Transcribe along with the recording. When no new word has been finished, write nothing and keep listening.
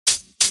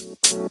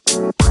Okay.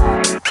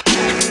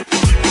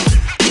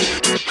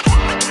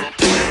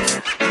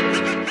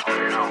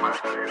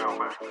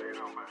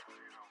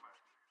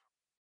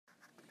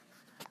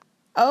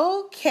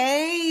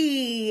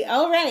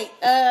 All right.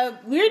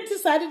 We're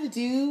decided to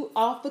do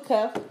off the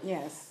cuff.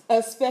 Yes.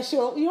 A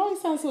special. You always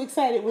sound so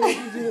excited when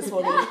you do this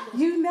for me.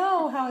 You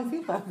know how I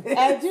feel about this.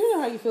 I do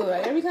know how you feel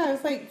about it. Every time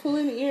it's like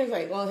pulling the ears,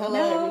 like, well,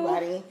 hello,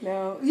 everybody.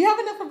 No. You have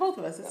enough for both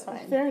of us. It's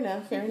fine. Fair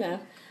enough.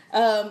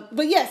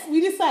 But yes,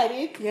 we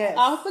decided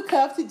off the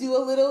cuff to do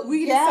a little.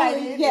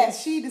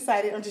 Yes, she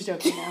decided. I'm just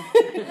joking now.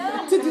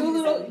 To do a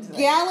little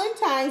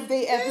Galentine's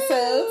Day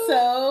episode.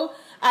 So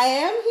I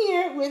am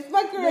here with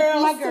my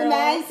girls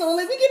tonight. So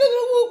let me get a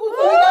little whoop whoop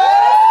for you guys.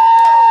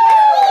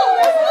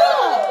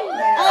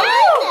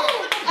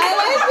 I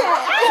like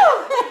that.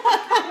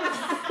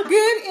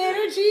 Good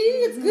energy.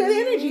 It's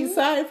good energy.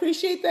 So I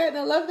appreciate that and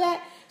I love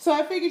that. So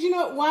I figured, you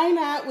know what, why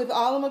not with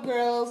all of my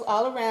girls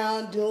all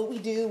around doing what we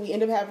do. We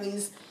end up having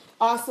these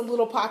awesome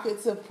little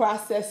pockets of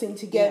processing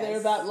together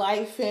about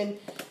life and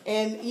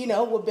you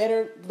know, what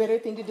better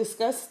thing to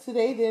discuss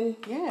today than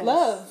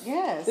love.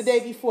 Yes. The day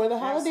before the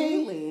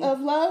holiday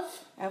of love.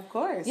 Of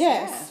course.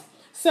 Yes. Yeah.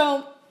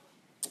 So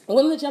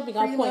one of the jumping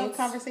off points. Pre-love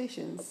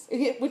conversations.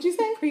 What'd you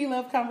say?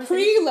 Pre-love conversations.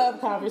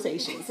 Pre-love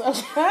conversations.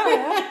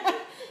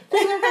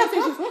 Pre-love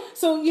conversations.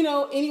 So, you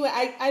know, anyway,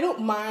 I don't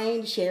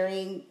mind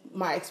sharing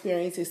my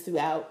experiences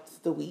throughout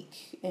the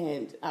week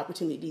and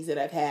opportunities that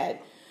I've had.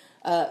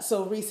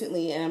 So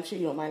recently, and I'm sure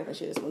you don't mind if I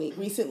share this, Monique,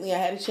 recently I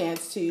had a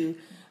chance to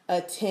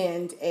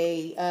attend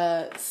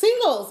a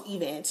singles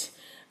event,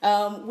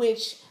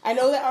 which I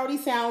know that already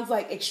sounds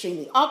like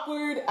extremely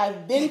awkward.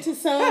 I've been to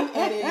some,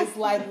 and it is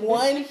like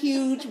one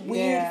huge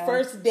weird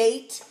first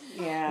date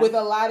with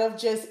a lot of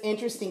just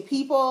interesting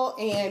people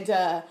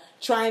and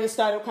trying to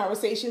start up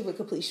conversations with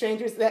complete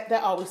strangers. That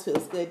always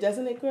feels good,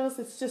 doesn't it, girls?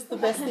 It's just the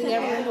best thing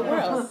ever in the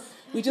world.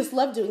 We just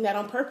love doing that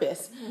on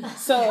purpose.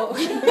 So,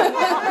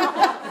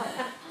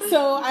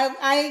 so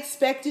I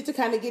expected to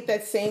kind of get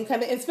that same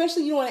kind of,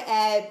 especially you want to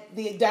add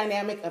the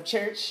dynamic of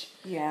church.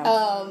 Yeah.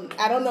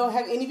 I don't know,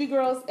 have any of you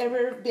girls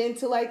ever been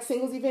to like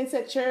singles events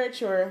at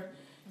church or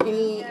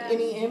any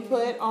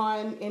input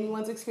on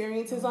anyone's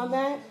experiences on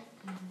that?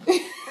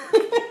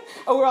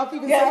 Oh, we're all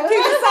keeping silent?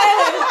 Keeping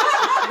silent.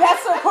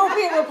 That's an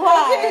appropriate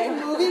reply. Okay,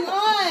 moving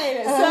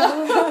on.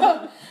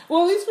 So,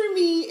 well, at least for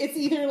me, it's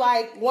either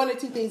like one or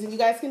two things, and you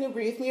guys can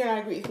agree with me or not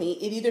agree with me.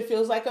 It either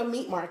feels like a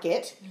meat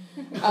market,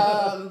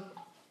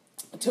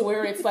 to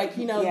where it's like,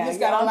 you know, you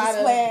just got a lot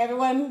of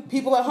everyone.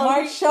 People are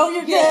hungry. Mark, show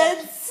your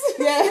goods.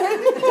 Yeah.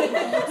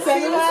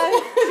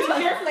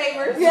 Choose your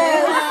flavors.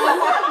 Yes.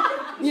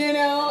 You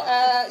know,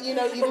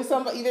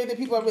 either the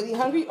people are really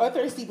hungry or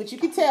thirsty, but you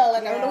can tell.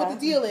 Like I don't know what the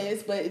deal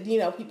is, but you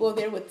know,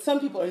 some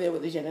people are there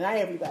with agenda, not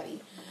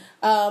everybody.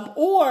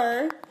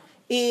 Or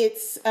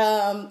it's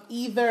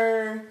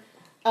either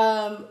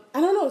I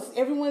don't know.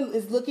 Everyone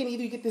is looking.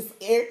 Either you get this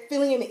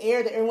feeling in the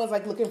air that everyone's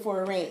like looking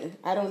for a rain.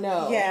 I don't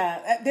know.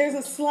 Yeah, there's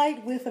a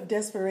slight whiff of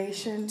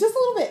desperation. Just a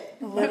little bit.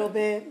 A little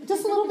bit.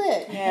 Just a little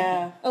bit.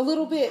 Yeah, a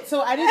little bit.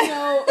 So I didn't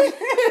know.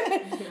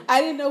 I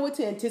didn't know what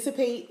to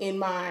anticipate in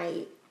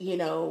my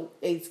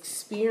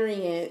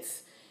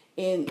experience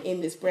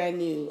in this brand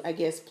new, I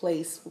guess,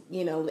 place,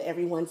 you know,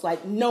 everyone's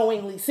like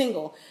knowingly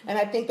single. And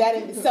I think that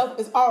in itself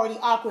is already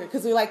awkward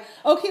because we're like,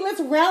 okay,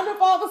 let's round up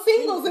all the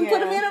singles and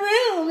put them in a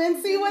room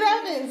and see what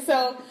happens.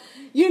 So,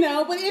 you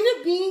know, but it ended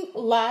up being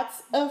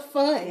lots of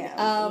fun.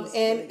 Yeah,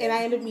 and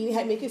I ended up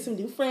making some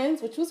new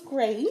friends, which was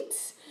great.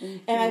 Mm-hmm.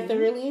 And I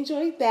thoroughly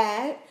enjoyed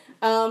that.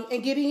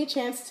 And getting a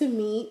chance to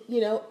meet,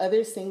 you know,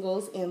 other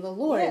singles in the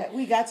Lord. Yeah,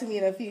 we got to meet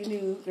a few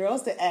new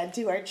girls to add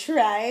to our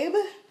tribe,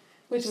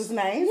 which was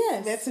nice.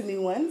 Yes. Met some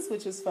new ones,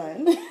 which was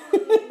fun.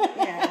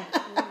 Yeah.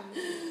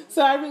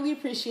 So I really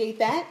appreciate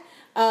that.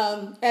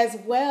 As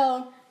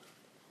well,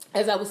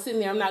 as I was sitting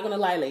there, I'm not going to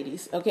lie,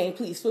 ladies. Okay,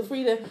 please feel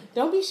free to,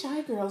 don't be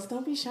shy, girls.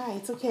 Don't be shy.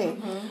 It's okay.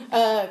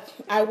 Mm-hmm.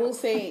 I will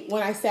say,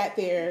 when I sat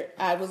there,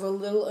 I was a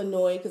little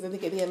annoyed because I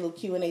think they had a little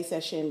Q&A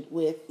session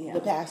with the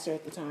pastor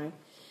at the time.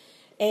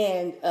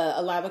 And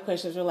a lot of the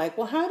questions were like,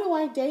 well, how do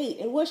I date?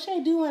 And what should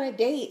I do on a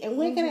date? And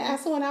when can I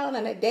ask someone out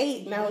on a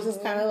date? And I was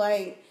just kind of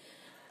like,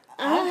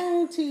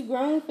 I'm too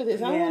grown for this.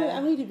 I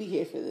need to be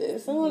here for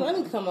this. I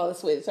need to come all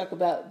this way to talk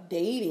about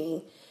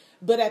dating.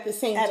 But at the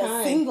same time, at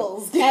a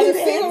single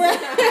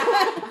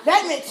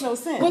that makes no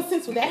sense. What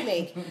sense would that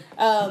make?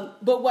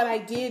 But what I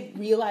did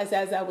realize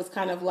as I was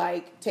kind of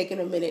like taking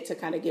a minute to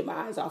kind of get my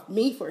eyes off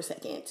me for a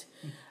second,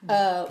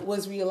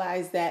 was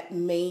realize that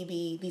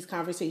maybe these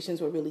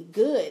conversations were really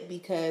good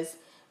because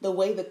the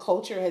way the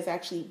culture has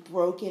actually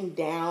broken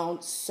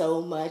down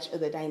so much of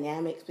the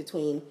dynamics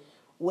between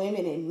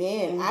women and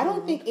men, I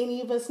don't think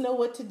any of us know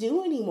what to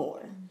do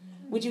anymore.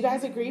 Would you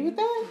guys agree with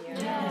that?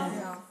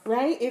 Yes.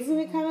 Right? Isn't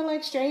it kind of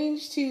like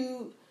strange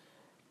to,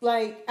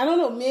 like, I don't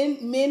know,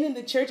 men in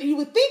the church? You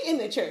would think in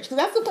the church, because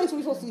that's the place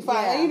we're supposed to be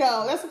fine. Yeah. You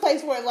know, that's the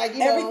place where, like,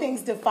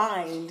 everything's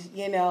defined,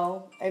 you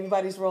know.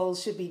 Everybody's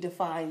roles should be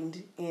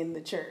defined in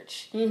the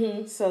church.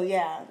 Mm-hmm. So,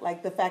 yeah,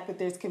 like the fact that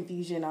there's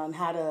confusion on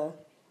how to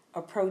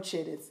approach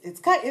it.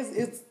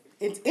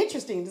 It's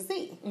interesting to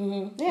see.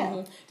 Mm-hmm.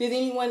 Yeah.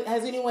 Mm-hmm.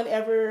 Has anyone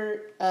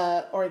ever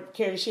or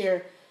care to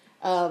share?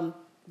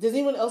 Does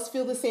anyone else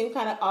feel the same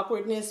kind of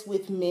awkwardness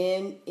with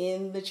men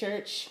in the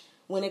church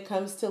when it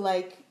comes to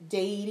like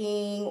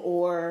dating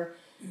or,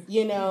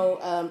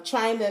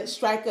 trying to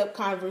strike up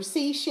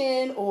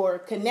conversation or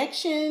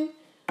connection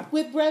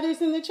with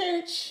brothers in the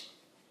church?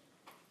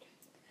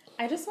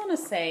 I just want to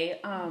say,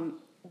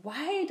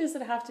 why does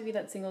it have to be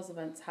that singles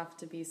events have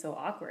to be so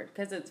awkward?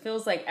 Because it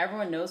feels like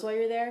everyone knows why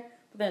you're there,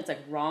 but then it's like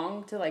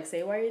wrong to like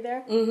say why you're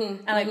there.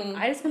 Mm-hmm, and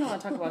I just kind of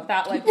want to talk about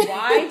that. Like,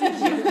 why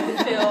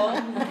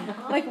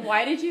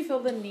did you feel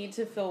the need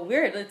to feel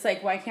weird? It's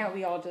like, why can't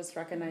we all just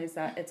recognize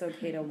that it's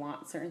okay to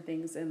want certain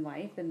things in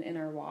life and in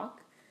our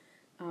walk?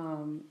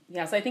 So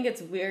I think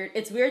it's weird.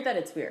 It's weird that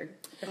it's weird,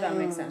 if that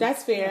makes sense.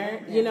 That's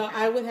fair. Yeah.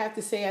 I would have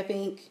to say, I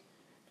think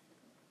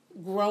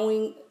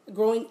growing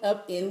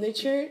up in the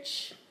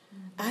church,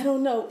 I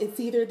don't know. It's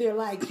either they're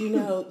like,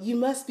 you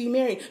must be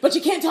married, but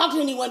you can't talk to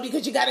anyone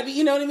because you got to be,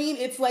 you know what I mean?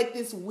 It's like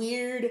this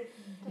weird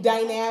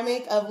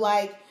dynamic of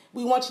like,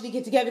 we want you to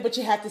get together, but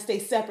you have to stay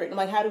separate. I'm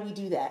like, how do we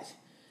do that?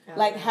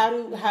 Like, how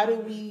do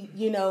we,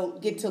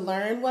 get to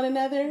learn one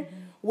another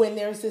when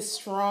there's this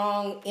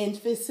strong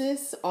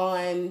emphasis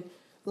on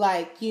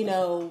like,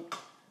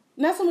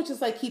 not so much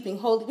as like keeping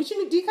holy, but do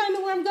you kind of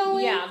know where I'm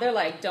going? Yeah, they're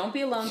like, don't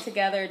be alone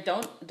together.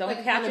 Don't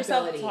like catch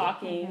yourself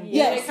talking. Mm-hmm.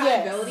 Yes,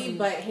 accountability.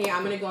 But hey,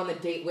 I'm gonna go on the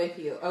date with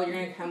you. Oh, you're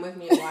gonna come with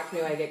me and watch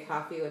me while I get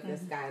coffee with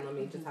this guy, and let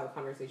me just have a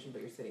conversation.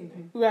 But you're sitting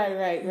there.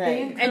 Right.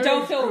 And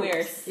don't feel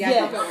weird.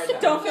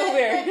 Don't feel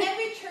weird. And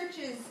every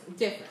church's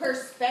different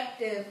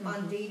perspective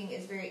on dating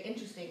is very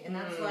interesting, and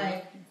that's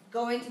why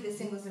going to the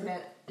singles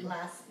event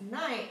last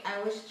night, I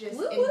was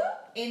just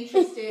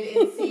interested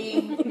in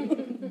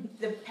seeing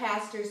the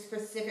pastor's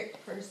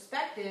specific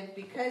perspective,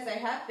 because I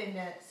have been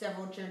to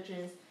several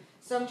churches.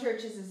 Some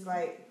churches is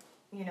like,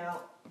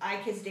 I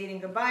kiss dating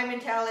goodbye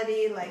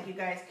mentality, like you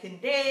guys can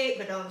date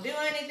but don't do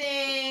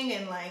anything,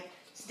 and like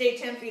stay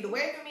 10 feet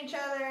away from each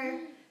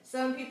other.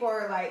 Some people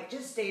are like,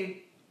 just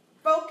stay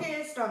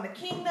focused on the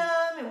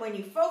kingdom, and when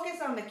you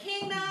focus on the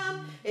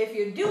kingdom, if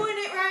you're doing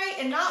it right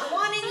and not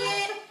wanting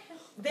it,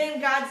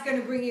 then God's going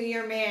to bring you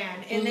your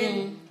man. And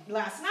then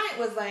last night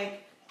was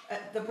like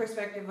the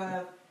perspective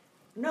of,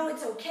 no,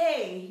 it's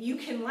okay. You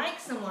can like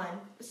someone.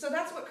 So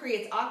that's what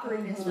creates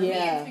awkwardness for me.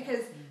 It's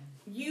because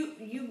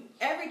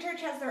every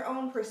church has their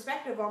own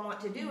perspective on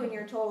what to do, and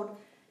you're told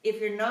if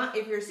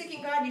you're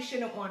seeking God, you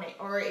shouldn't want it,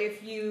 or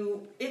it's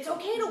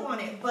okay to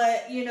want it,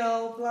 but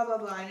blah blah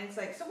blah. And it's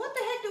like, so what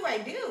the heck do I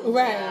do?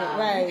 Right.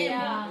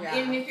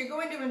 And if you're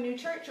going to a new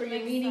church or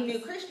you're meeting new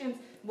Christians,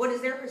 what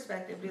is their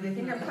perspective? Do they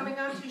think I'm coming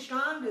on too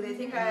strong? Do they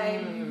think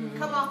I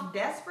come off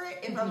desperate?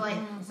 If I'm like,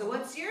 so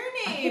what's your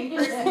name?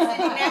 Person sitting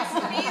next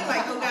to me,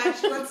 like, oh God,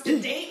 she wants to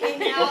date me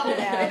now,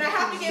 and I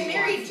have to get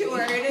married to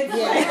her, and it's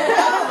like,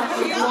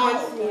 oh, she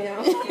wants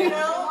me,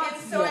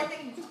 And so I think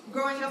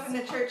growing up in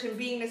the church and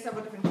being to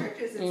several different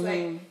churches, it's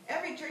like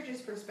every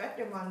church's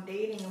perspective on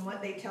dating and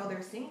what they tell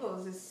their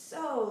singles is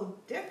so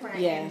different.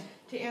 And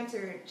to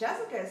answer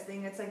Jessica's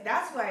thing, it's like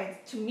that's why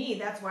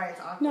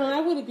it's awkward. No, I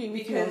would agree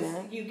with you on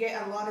that. Because you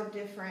get a lot of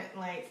different,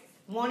 like,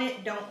 want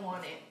it, don't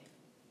want it.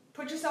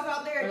 Put yourself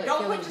out there. Like,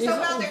 don't put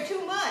yourself out there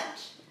too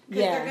much,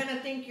 because they're gonna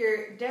think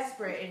you're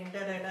desperate and da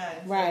da da.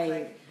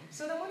 Right.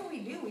 So then what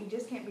do? We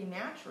just can't be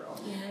natural.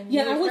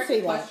 I would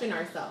say that. Question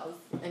ourselves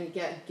and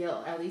get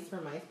guilt, at least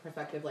from my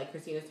perspective. Like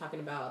Christina's talking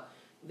about,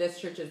 this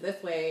church is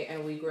this way,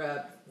 and we grew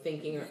up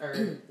thinking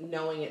or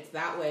knowing it's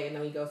that way, and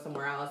then we go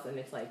somewhere else, and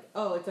it's like,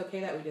 oh, it's okay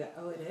that we do that.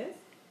 Oh, it is?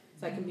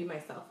 So I can be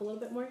myself a little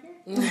bit more here?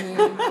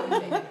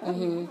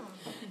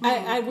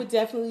 I would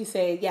definitely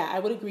say, I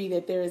would agree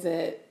that there is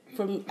the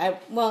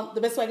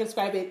best way I can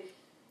describe it,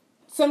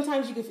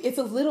 sometimes it's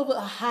a little bit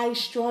a high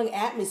strung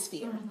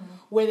atmosphere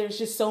where there's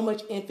just so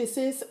much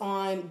emphasis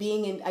on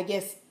being in, I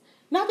guess,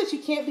 not that you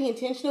can't be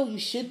intentional, you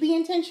should be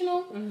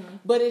intentional,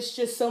 but it's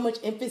just so much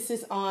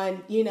emphasis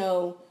on,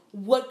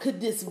 what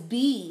could this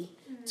be,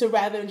 to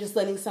rather than just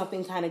letting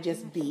something kind of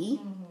just be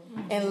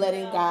and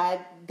letting God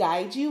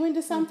guide you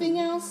into something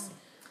else.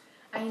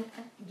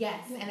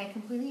 Yes, and I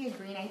completely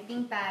agree. And I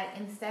think that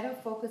instead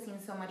of focusing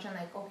so much on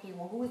like, okay,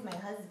 well, who is my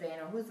husband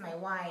or who's my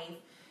wife,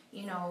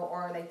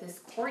 or like this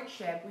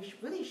courtship, we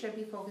really should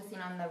be focusing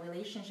on the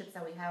relationships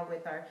that we have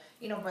with our,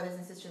 brothers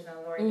and sisters in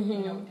the Lord,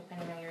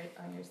 depending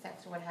on your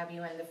sex or what have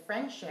you, and the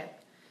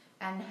friendship,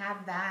 and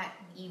have that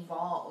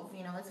evolve.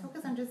 Let's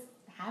focus on just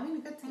having a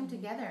good time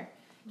together,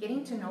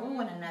 getting to know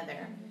one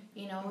another.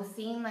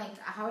 Seeing like,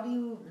 how do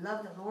you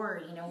love the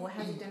Lord? What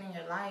has He done in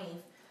your life?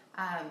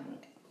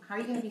 How are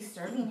you going to be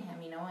serving Him?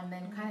 And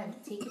then kind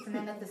of take it from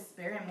there, let the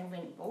Spirit move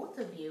in both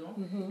of you,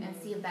 and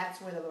see if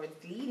that's where the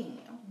Lord's leading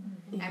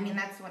you. I mean,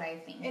 that's what I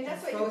think. And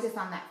that's what focus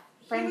on that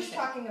friendship. He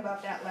was talking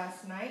about that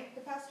last night,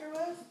 the pastor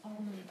was,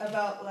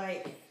 about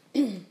like,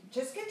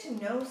 just get to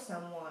know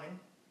someone.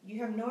 You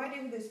have no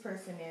idea who this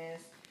person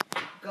is.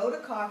 Go to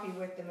coffee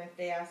with them if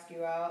they ask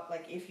you out,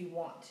 like if you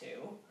want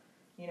to.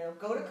 You know,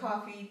 go to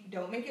coffee.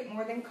 Don't make it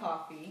more than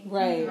coffee.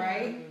 Right.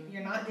 Right? Mm-hmm.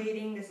 You're not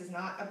dating. This is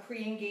not a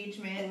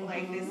pre-engagement.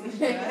 Like, this is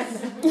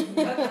just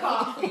a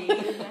coffee.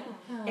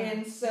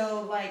 And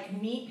so,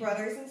 like, meet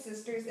brothers and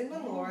sisters in the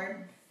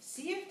Lord.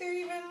 See if they're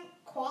even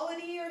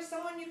quality or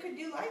someone you could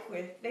do life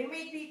with. They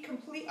may be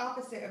complete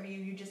opposite of you.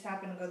 You just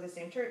happen to go to the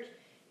same church.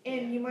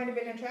 And you might have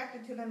been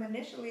attracted to them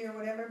initially or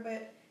whatever,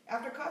 but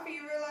after coffee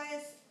you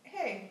realize,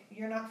 hey,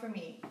 you're not for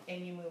me,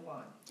 and you move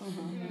on.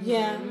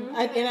 Yeah,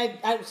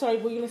 I'm sorry,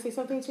 were you going to say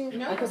something too?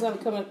 No. I was going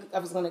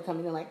to come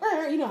in and like,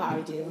 you know how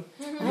I do.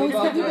 I always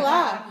cut people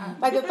out.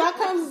 Like, the thought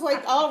comes is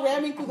like all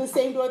ramming through the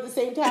same door at the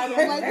same time.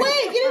 And I'm like,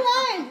 wait, get in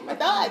line. My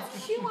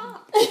thoughts.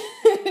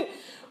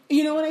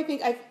 You know what I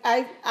think?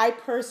 I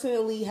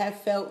personally have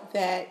felt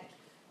that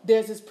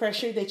there's this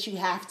pressure that you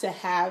have to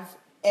have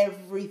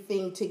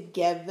everything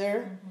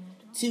together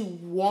to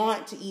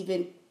want to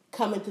even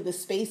come into the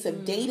space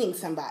of dating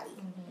somebody.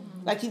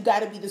 Like, you've got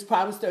to be this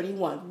Proverbs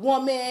 31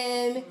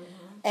 woman,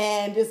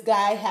 and this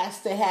guy has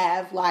to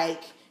have,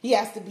 like, he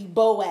has to be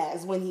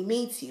Boaz when he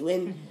meets you.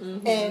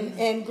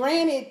 And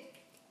granted,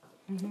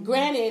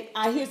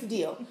 here's the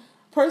deal.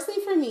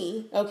 Personally for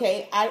me,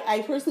 okay,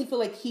 I personally feel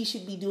like he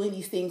should be doing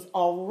these things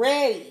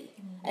already.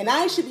 And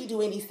I should be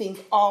doing these things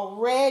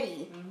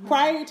already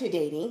prior to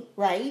dating,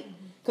 right?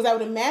 Because I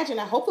would imagine,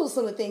 I hope those are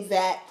some of the things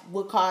that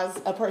would cause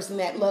a person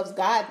that loves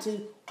God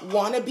to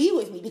want to be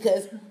with me,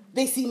 because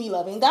they see me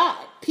loving God,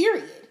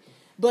 period.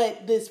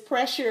 But this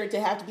pressure to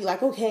have to be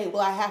like, okay,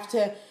 well, I have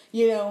to,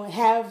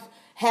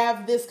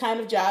 have this kind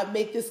of job,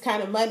 make this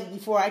kind of money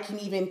before I can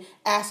even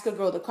ask a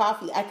girl to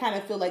coffee. I kind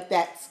of feel like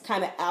that's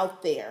kind of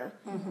out there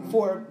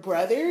for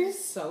brothers.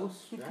 So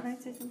stressful. Can I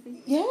say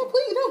something? Yeah,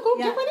 please,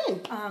 jump right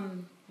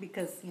in.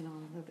 Because, I'm a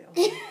little bit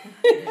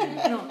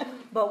older.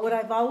 But what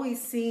I've always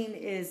seen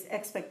is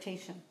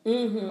expectation.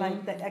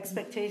 Like, the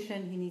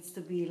expectation, he needs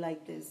to be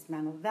like this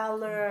man of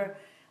valor.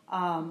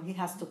 He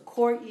has to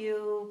court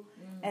you.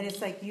 And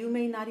it's like, you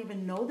may not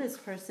even know this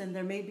person.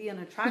 There may be an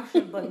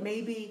attraction, but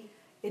maybe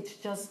it's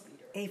just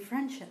a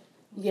friendship.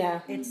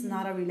 Yeah. It's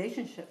not a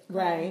relationship.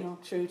 Right.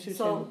 True.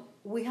 So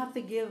we have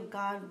to give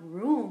God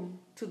room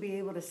to be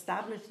able to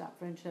establish that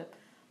friendship.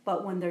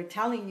 But when they're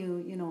telling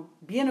you,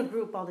 be in a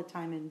group all the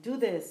time and do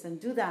this and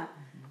do that,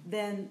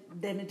 then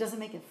it doesn't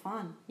make it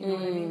fun. You know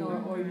what I mean?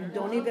 Or you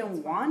don't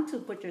even want to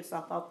put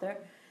yourself out there.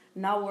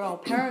 Now we're all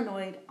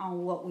paranoid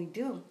on what we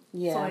do.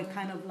 Yeah. So it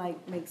kind of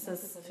like makes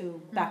us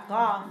to back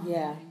off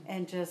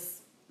and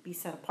just be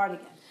set apart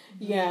again.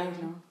 Yeah.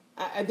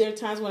 There are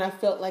times when I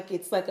felt like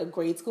it's like a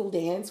grade school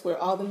dance where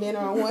all the men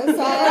are on one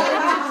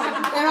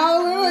side and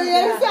all the women on the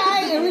other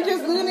side, and we're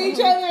just looking at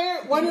each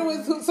other, wondering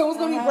if someone's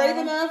going to be brave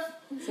enough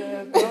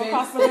to go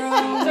across the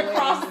room, to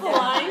cross the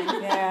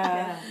line.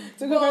 Yeah.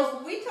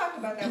 Well, we talked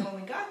about that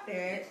when we got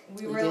there.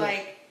 We were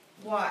like,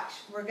 watch,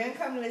 we're going to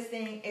come to this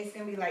thing. It's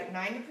going to be like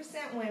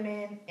 90%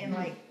 women and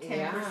like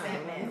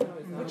 10% men,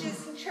 which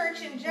is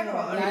church in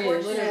general,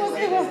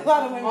 unfortunately. It was a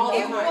lot of women.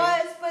 It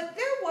was, but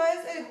there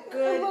was a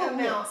good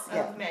amount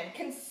of men.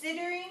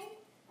 Considering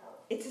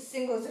it's a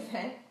singles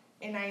event,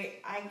 and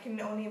I can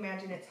only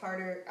imagine it's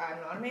harder. I'm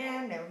not a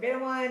man, never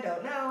been one,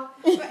 don't know.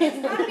 But it's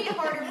got to be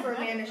harder for a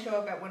man to show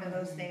up at one of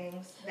those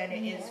things than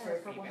it is for a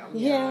female.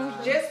 Yeah.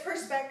 Just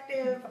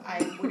perspective,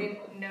 I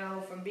wouldn't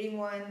know from being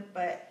one,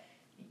 but...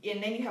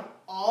 And then you have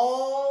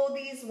all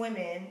these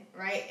women,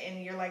 right?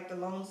 And you're like the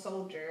lone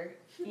soldier,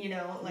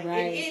 like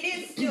it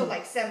is still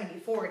like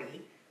 70-40.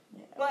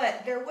 Yeah.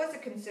 But there was a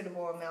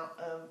considerable amount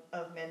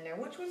of men there,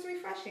 which was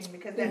refreshing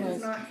because that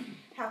does not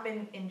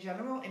happen in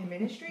general in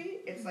ministry.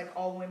 It's like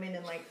all women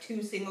and like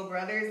two single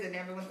brothers, and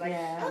everyone's like, oh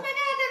my God,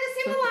 they're the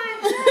single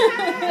ones.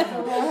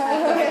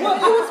 Well,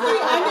 it was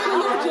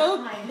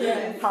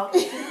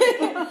funny.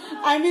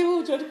 I made a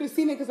little joke to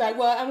Christina because I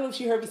don't know if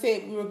she heard me say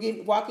it. We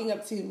were walking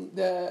up to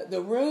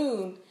the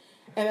room,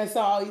 and I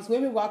saw all these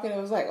women walking, and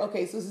I was like,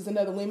 okay, so this is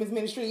another women's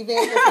ministry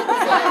event.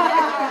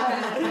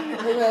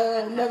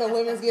 Another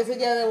women's get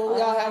together where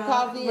we all have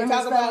coffee and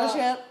talk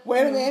about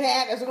where the men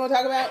at. That's what we're going to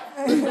talk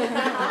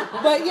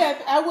about. But yeah,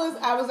 I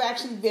was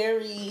actually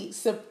very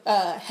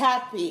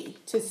happy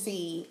to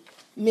see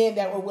men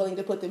that were willing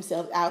to put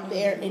themselves out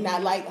there and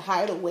not like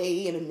hide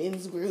away in a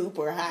men's group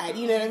or hide,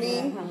 you know what I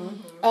mean?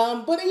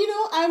 But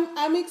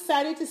I'm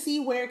excited to see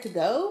where it could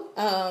go.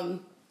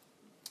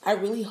 I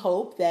really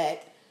hope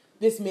that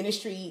this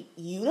ministry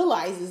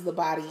utilizes the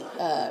body,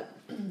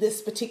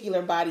 this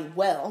particular body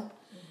well,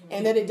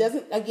 and that it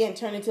doesn't, again,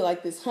 turn into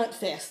like this hunt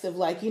fest of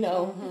like,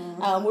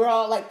 we're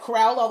all like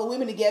corralled all the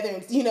women together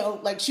and,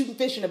 like shooting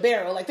fish in a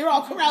barrel. Like they're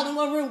all corralled in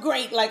one room.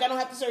 Great. Like I don't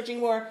have to search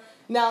anymore.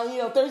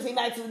 Now, Thursday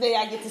nights is the day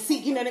I get to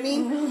seek, you know what I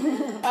mean?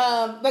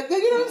 Like,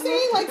 you know what I'm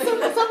saying? Like some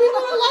people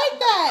are like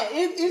that.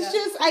 It's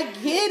just, I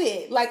get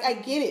it. Like I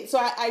get it. So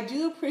I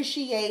do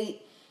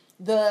appreciate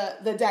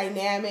the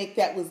dynamic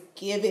that was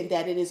given,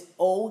 that it is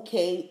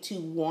okay to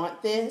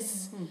want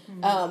this,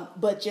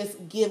 but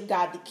just give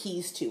God the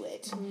keys to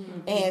it.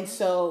 And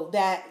so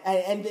that,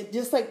 and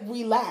just like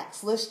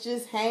relax, let's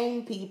just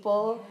hang,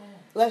 people.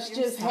 Let's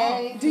just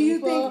hang. Do you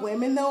think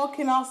women though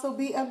can also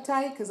be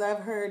uptight? Because I've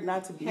heard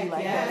not to be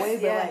like that way,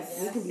 but like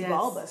we can be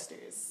ball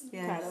busters.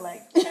 Kind of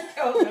like.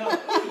 Oh no,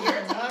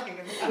 you're talking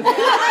about.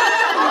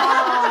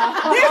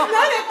 There's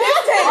none at this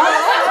table.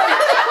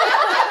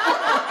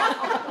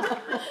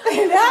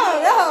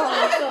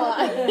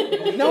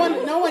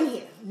 No one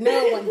here.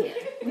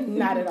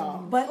 Not at all.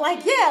 But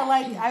like, yeah,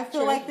 like I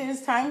feel like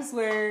there's times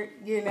where,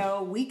 you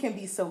know, we can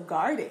be so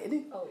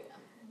guarded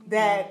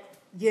that,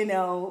 you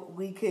know,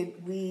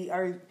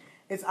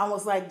 it's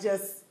almost like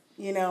just,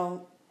 you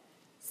know,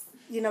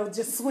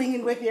 just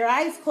swinging with your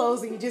eyes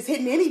closed and just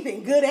hitting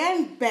anything, good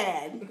and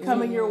bad,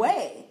 coming your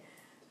way.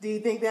 Do you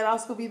think that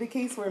also could be the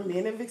case where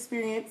men have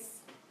experienced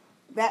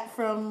that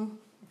from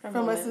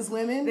us as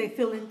women? They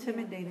feel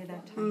intimidated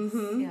at times.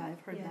 Mm-hmm. Yeah,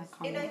 I've heard that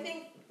comment. And I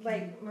think,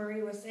 like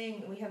Marie was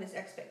saying, we have this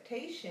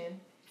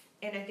expectation,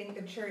 and I think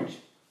the church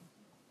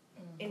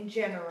in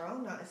general,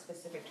 not a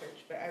specific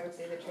church, but I would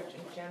say the church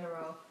in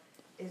general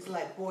is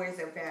like boys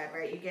are bad,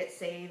 right? You get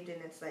saved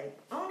and it's like,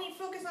 only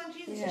focus on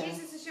Jesus. Yeah.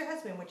 Jesus is your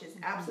husband, which is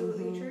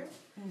absolutely true.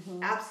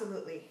 Mm-hmm.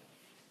 Absolutely.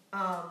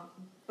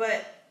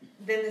 But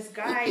then this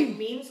guy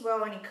means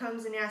well and he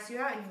comes and asks you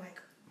out and you're like,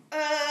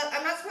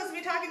 I'm not supposed to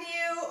be talking to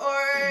you,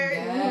 or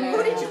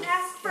who did you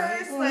ask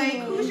first?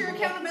 Like, who's your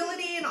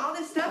accountability and all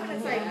this stuff? And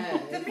it's like,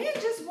 the man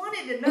just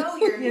wanted to know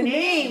your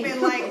name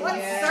and like what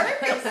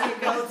circus you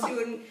go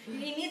to, and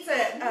he needs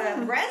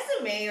a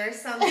resume or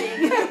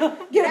something.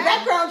 Get a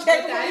background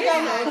check.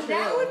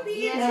 That would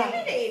be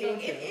intimidating.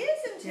 It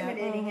is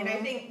intimidating, and I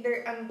think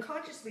they're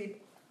unconsciously.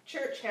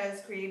 Church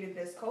has created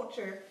this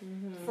culture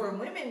for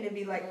women to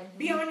be like,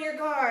 be on your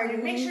guard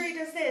and make sure he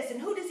does this and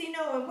who does he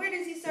know and where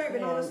does he serve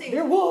and all those things.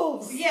 They're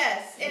wolves.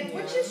 Yes, and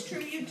which is true.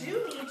 You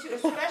do need to,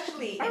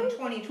 especially in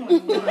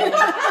 2021. You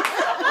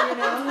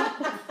know,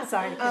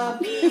 sorry,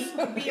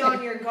 be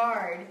on your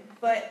guard,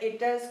 but it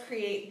does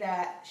create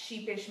that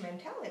sheepish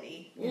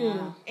mentality.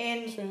 Yeah,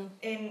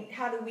 and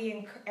how do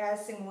we,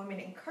 as single women,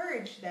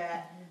 encourage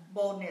that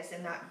boldness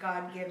and that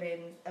God-given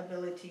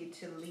ability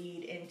to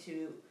lead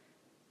into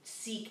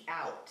seek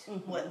out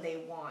what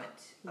they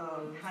want?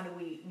 How do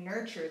we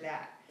nurture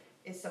that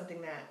is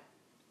something that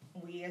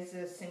we as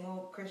a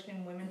single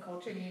Christian women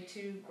culture need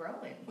to grow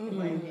in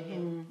my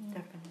opinion.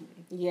 Definitely.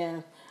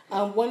 Yeah.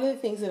 One of the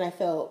things that I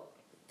felt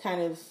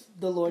kind of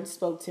the Lord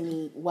spoke to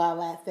me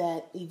while at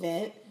that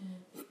event,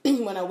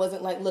 when I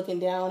wasn't like looking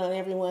down on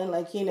everyone,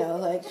 like, you know,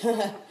 like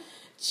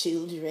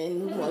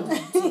children want to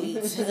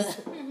date.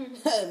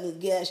 Oh my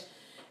gosh.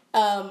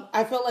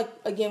 I felt like,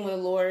 again, when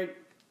the Lord,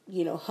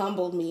 you know,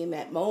 humbled me in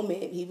that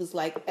moment, he was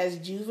like, as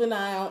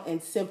juvenile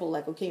and simple,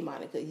 like, okay,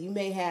 Monica, you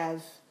may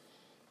have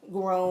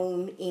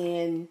grown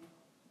in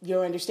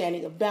your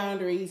understanding of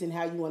boundaries and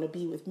how you want to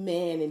be with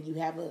men, and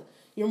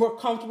you're more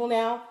comfortable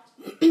now,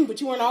 but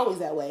you weren't always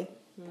that way.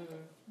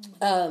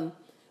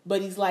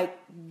 But he's like,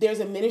 there's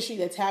a ministry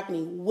that's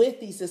happening with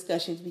these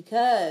discussions,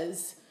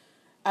 because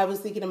I was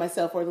thinking to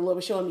myself, or the Lord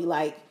was showing me,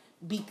 like,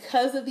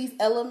 because of these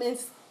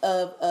elements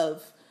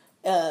of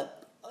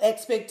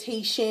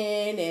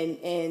expectation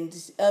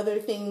and other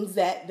things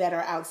that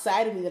are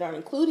outside of me, that aren't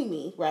including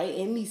me, right,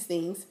 in these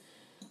things,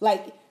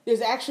 like,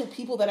 there's actually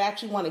people that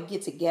actually want to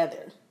get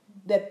together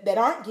that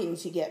aren't getting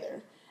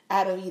together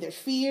out of either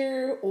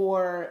fear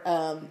or,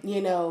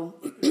 you know,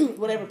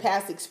 whatever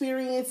past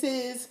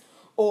experiences,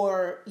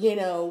 or, you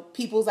know,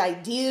 people's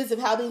ideas of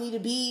how they need to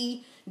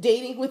be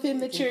dating within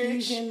the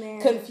church,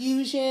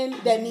 confusion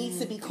that needs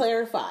to be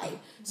clarified.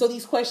 So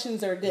these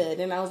questions are good.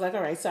 And I was like,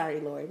 all right,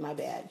 sorry, Lord, my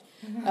bad.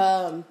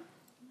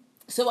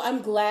 So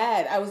I'm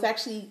glad. It was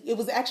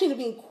actually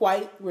being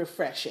quite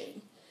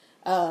refreshing,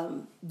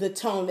 the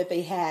tone that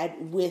they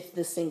had with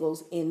the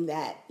singles in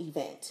that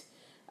event.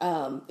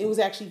 It was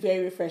actually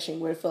very refreshing,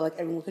 where it felt like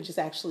everyone could just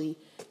actually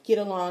get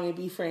along and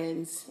be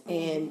friends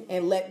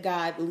and let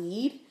God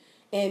lead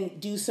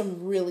and do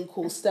some really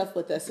cool stuff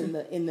with us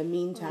in the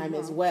meantime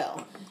as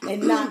well.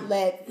 And not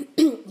let,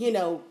 you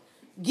know,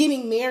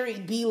 getting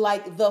married be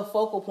like the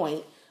focal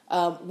point.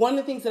 One of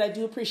the things that I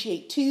do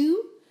appreciate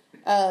too,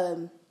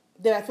 that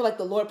I feel like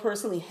the Lord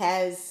personally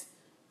has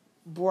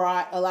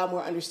brought a lot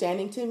more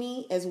understanding to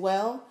me as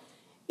well,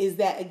 is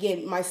that,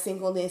 again, my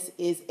singleness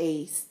is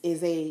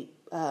it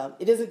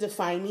doesn't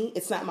define me.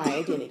 It's not my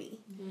identity.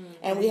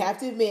 And we have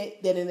to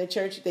admit that in the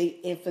church, they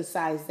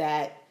emphasize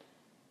that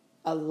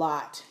a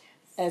lot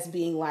as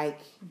being like,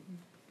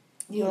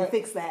 you need to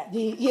fix that.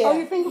 Yeah. Oh,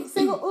 you're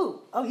single?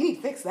 Ooh. Oh, you need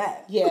to fix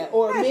that. Yeah.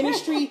 Or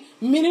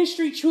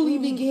ministry truly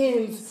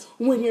begins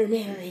when you're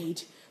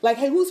married. Like,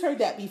 hey, who's heard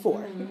that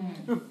before?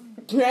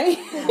 Right?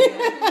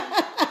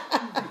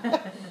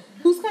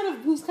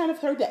 Who's kind of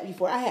heard that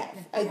before? I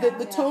have.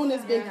 The tone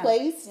has been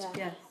placed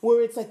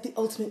where it's like the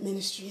ultimate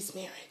ministry is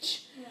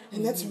marriage.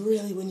 And that's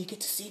really when you get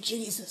to see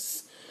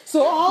Jesus.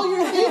 So all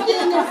you're thinking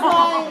is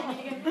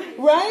like,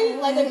 right?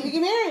 Like, if you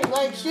get married,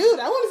 like, shoot,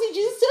 I want to see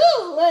Jesus too.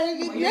 Like,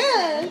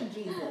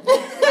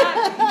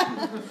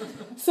 yeah.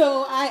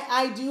 So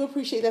I do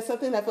appreciate that's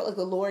something I felt like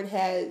the Lord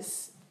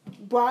has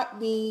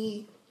brought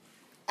me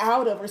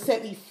out of, or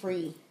set me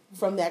free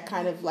from that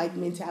kind of like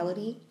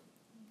mentality.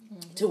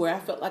 to where I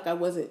felt like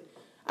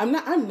I'm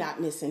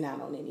not missing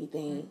out on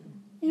anything.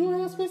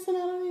 Anyone else missing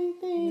out on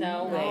anything?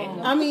 No way.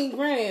 I mean,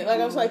 granted, like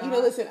I was like,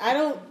 listen, I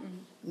don't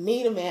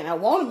need a man. I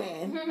want a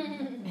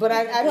man, but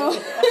I don't.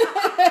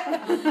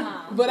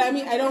 But I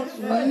mean, I don't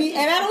need,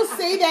 and I don't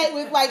say that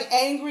with like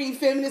angry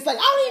feminists. Like,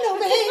 I don't need no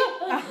man.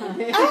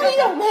 I don't need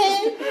no man.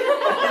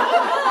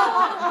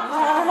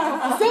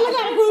 Still, I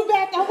gotta prove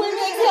back. I went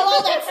and tell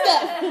all that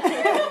stuff.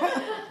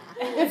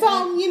 It's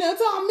on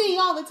me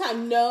all the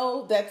time.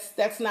 No,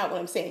 that's not what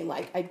I'm saying.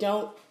 Like, I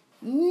don't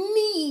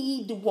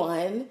need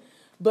one.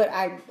 But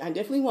I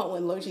definitely want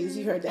one, Lord Jesus.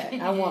 You heard that.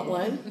 I want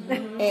one.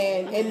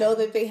 And know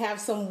that they have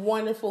some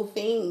wonderful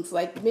things.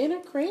 Like, men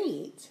are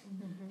great.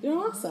 They're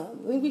awesome.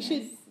 I think we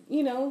should,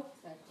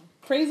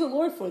 praise the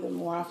Lord for them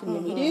more often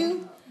than we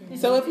do.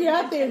 So if you're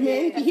out there,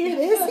 man, if you hear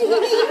this, I think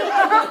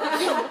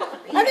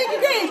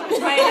you're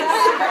great.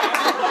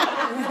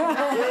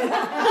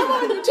 I'm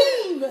on your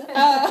team.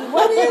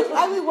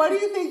 What do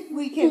you think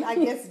we can, I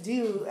guess,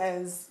 do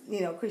as,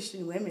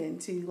 Christian women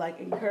to, like,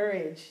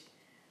 encourage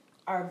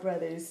our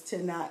brothers to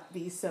not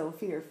be so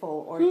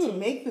fearful, or to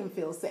make them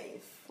feel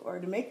safe, or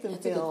to make them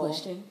feel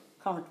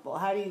comfortable?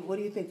 What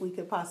do you think we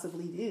could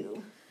possibly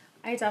do?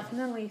 I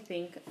definitely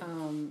think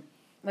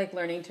like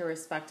learning to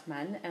respect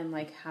men and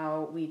like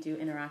how we do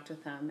interact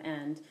with them.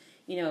 And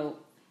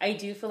I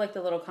do feel like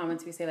the little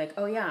comments we say, like,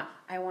 oh yeah,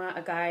 I want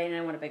a guy and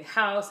I want a big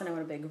house and I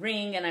want a big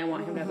ring and I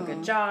want him to have a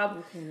good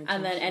job,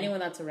 and then anyone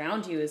that's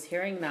around you is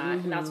hearing that,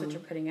 and that's what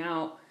you're putting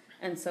out.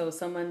 And so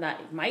someone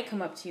that might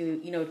come up to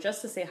you,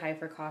 just to say hi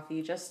for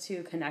coffee, just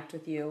to connect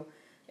with you,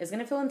 is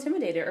going to feel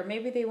intimidated, or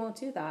maybe they won't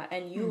do that,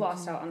 and you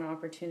lost out on an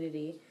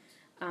opportunity.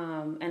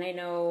 And I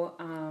know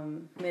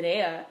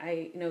Medea,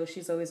 I know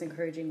she's always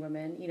encouraging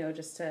women,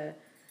 just to,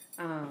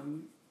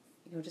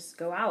 just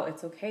go out.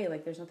 It's okay.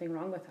 Like, there's nothing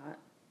wrong with that.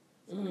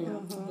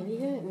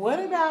 What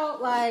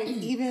about, like,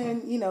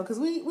 even, because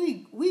we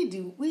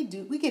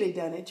get it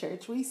done at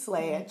church. We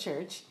slay at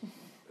church.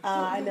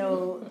 I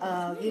know,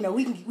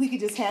 we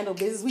could just handle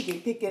business. We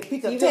can pick up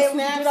tables,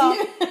 get it off.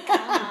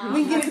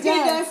 We can get it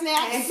done.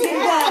 Snaps.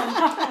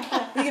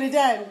 We get it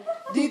done.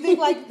 Do you think,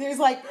 like, there's,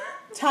 like,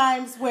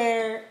 times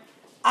where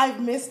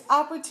I've missed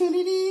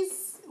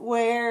opportunities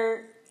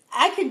where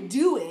I can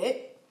do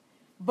it,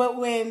 but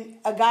when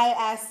a guy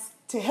asks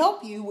to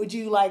help you, and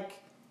you're like,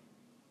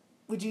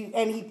 no,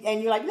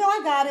 I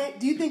got it.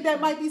 Do you think that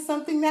might be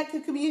something that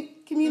could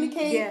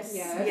communicate? Yes,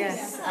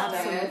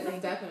 absolutely.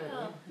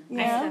 Definitely.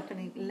 Yeah.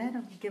 Definitely. Let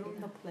him, give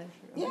him the pleasure.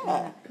 He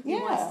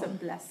wants to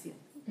bless you.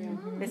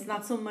 It's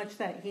not so much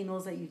that he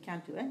knows that you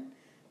can't do it,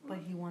 but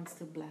he wants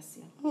to bless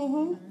you.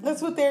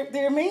 That's what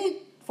they're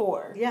made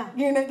for. Yeah.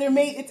 They're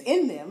made, it's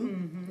in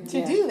them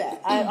to do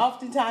that.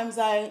 Oftentimes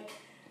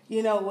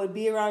would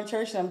be around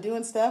church and I'm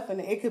doing stuff, and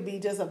it could be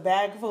just a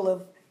bag full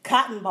of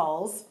cotton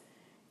balls.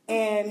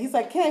 And he's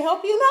like, can I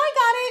help you? No, I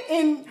got it.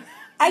 And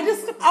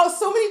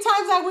so many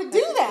times I would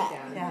do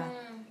that. Yeah.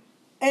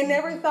 And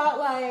never thought,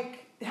 like,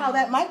 how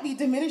that might be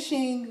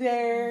diminishing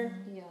their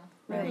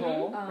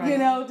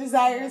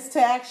desires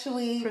to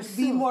actually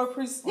be more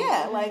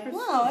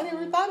wow, I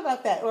never thought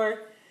about that. Or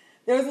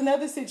there was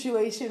another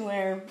situation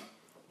where,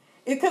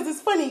 because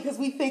it's funny, because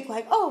we think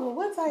like, oh, well,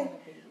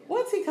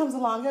 once he comes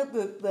along,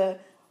 the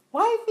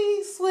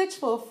wifey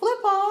switch will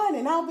flip on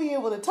and I'll be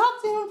able to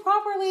talk to him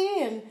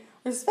properly and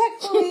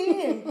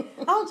respectfully, and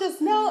I'll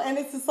just know. And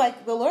it's just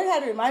like the Lord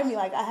had to remind me,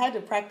 like, I had to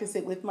practice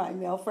it with my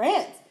male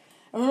friends.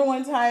 I remember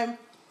one time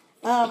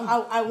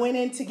I went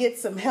in to get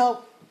some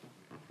help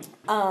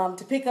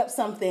to pick up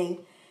something,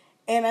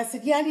 and I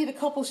said, I need a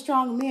couple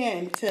strong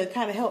men to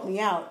kind of help me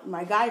out.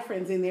 My guy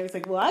friend's in there. It's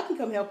like, well, I can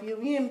come help you.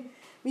 Me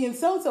and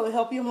so-and-so will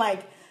help you. I'm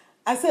like,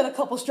 I said a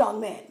couple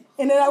strong men.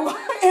 And then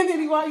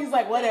he's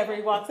like, whatever.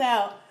 He walks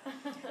out.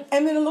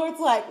 And then the Lord's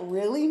like,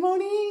 really,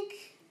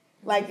 Monique?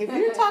 Like, if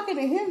you're talking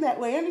to him that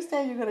way,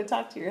 understand you're going to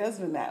talk to your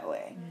husband that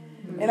way.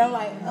 And I'm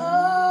like,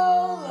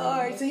 oh,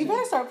 Lord. So you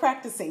better start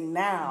practicing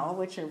now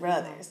with your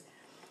brothers.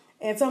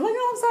 And so I'm like,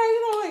 I'm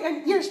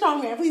sorry, you're a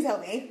strong man. Please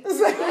help me. Yes,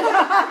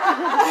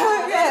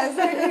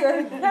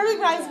 you're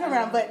perfect right to come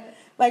around. But,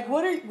 like,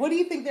 what do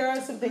you think there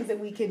are some things that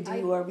we can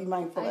do or be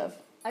mindful of?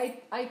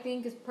 I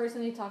think, is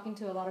personally talking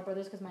to a lot of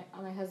brothers, because my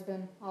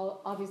husband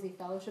obviously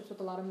fellowships with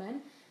a lot of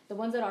men. The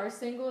ones that are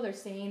single, they're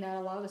saying that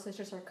a lot of the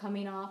sisters are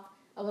coming off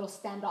a little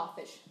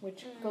standoffish,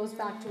 which goes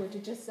back to what you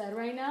just said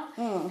right now.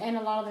 And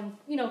a lot of them,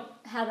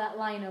 have that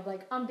line of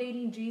like, I'm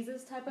dating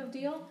Jesus type of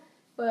deal.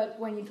 But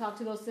when you talk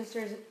to those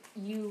sisters,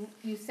 you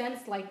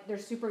sense like they're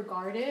super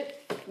guarded,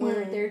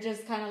 where they're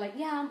just kind of like,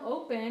 yeah, I'm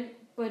open.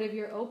 But if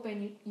you're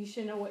open, you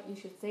should know what you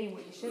should say and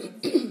what you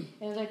shouldn't say. And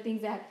there's like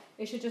things that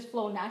it should just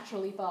flow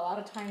naturally. But a lot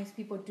of times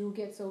people do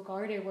get so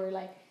guarded where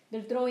like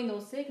they're throwing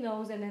those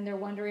signals and then they're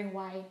wondering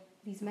why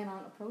these men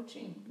aren't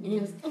approaching.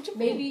 Because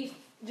maybe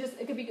just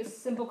it could be a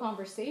simple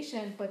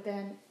conversation, but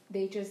then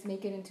they just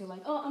make it into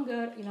like, oh, I'm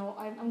good,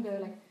 I'm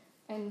good, like,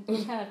 and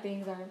those kind of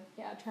things are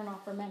turn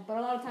off for men. But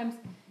a lot of times,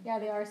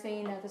 they are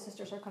saying that the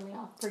sisters are coming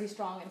off pretty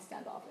strong and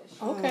standoffish.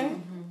 Okay.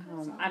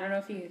 I don't know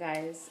if you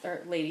guys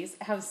or ladies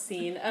have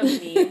seen a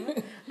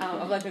meme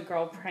of like a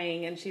girl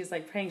praying, and she's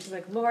like praying. She's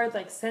like, Lord,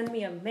 like send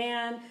me a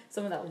man,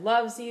 someone that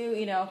loves you,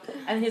 you know.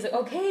 And he's like,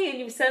 okay, and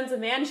he sends a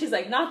man. She's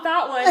like, not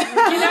that one,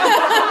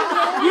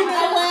 you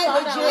know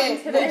what?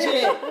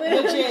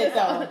 Legit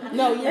though.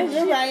 No,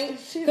 you're right.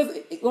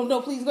 Because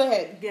no, please go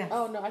ahead. Yeah.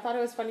 Oh no, I thought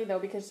it was funny though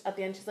because at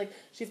the end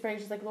she's praying.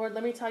 She's like, Lord,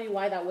 let me tell you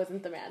why that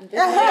wasn't the man.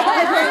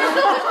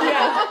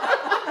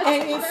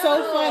 And it's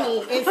so funny.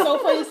 It's so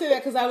funny to say that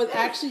because I was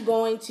actually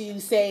going to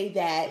say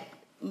that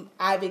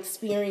I've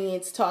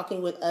experienced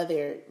talking with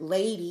other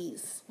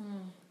ladies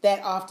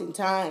that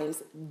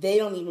oftentimes they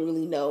don't even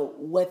really know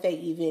what they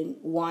even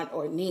want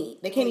or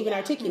need. They can't even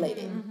articulate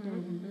it.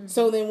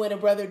 So then when a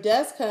brother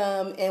does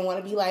come and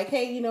want to be like,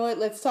 hey, you know what,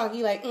 let's talk.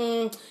 You like,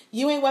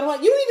 you ain't what I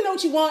want. You don't even know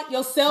what you want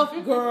yourself,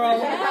 girl.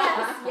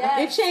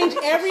 Yes. It changed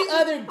every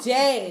other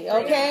day,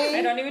 okay?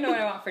 I don't even know what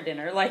I want for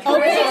dinner. Like,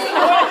 okay.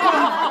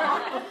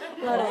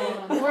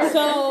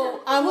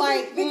 So I'm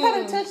like, they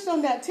kind of touched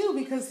on that too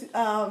because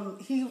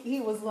he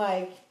was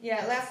like,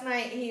 yeah, last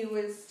night he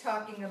was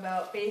talking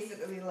about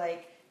basically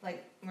like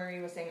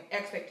Marie was saying,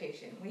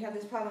 expectation. We have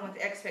this problem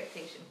with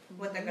expectation,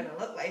 what they're going to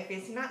look like. If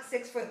he's not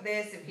 6 foot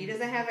this, if he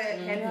doesn't have a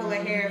head full of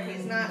hair, if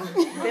he's not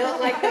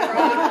built like The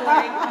Rock,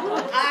 like,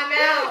 I'm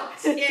out.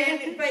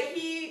 But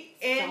he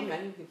and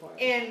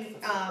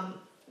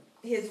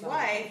his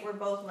wife were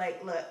both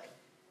like, look,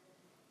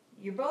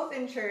 you're both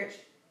in church.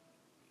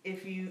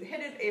 If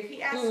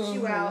he asks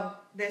you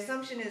out, the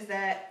assumption is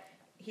that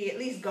he at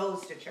least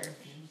goes to church.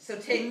 So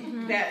take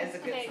that as a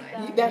good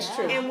sign. That's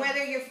true. And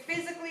whether you're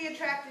physically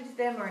attracted to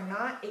them or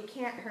not, it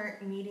can't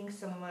hurt meeting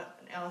someone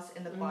else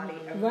in the body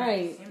of Christ.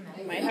 Right.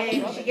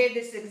 And she gave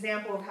this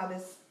example of how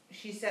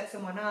she set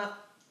someone up,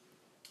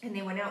 and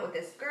they went out with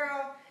this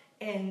girl,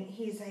 and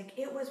he's like,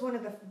 it was one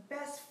of the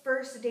best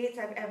first dates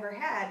I've ever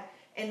had.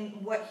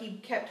 And what he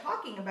kept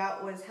talking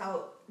about was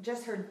how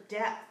just her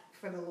depth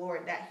for the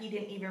Lord, that he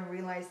didn't even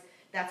realize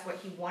that's what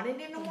he wanted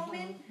in a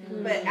woman,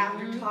 but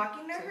after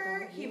talking to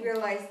her, he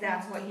realized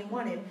that's what he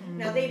wanted.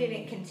 Now, they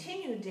didn't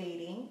continue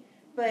dating,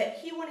 but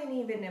he wouldn't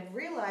even have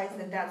realized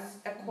that that's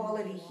a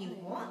quality he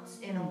wants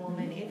in a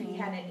woman if he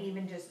hadn't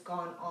even just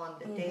gone on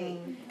the date.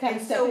 Kind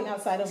of stepping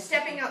outside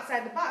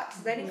the box,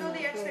 letting go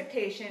the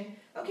expectation.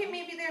 Okay,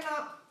 maybe they're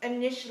not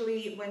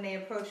initially when they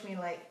approach me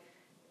like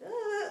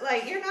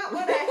you're not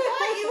what I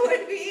thought you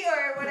would be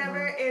or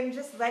whatever, and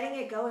just letting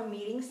it go and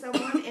meeting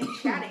someone and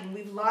chatting.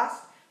 We've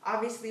lost,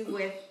 obviously,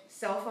 with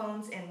cell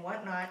phones and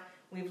whatnot,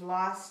 we've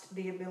lost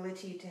the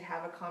ability to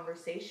have a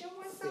conversation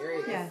with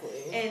someone.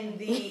 Seriously. And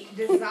the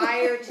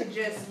desire to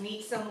just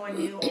meet someone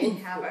new and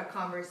have a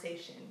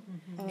conversation.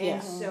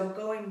 And so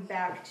going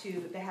back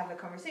to have a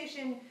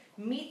conversation,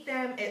 meet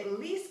them, at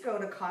least go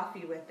to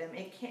coffee with them.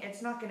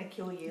 It's not going to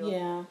kill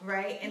you,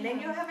 right? And then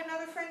you'll have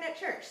another friend at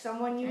church,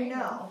 someone you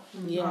know,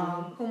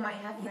 who might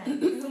have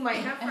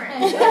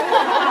friends.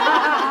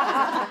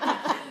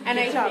 And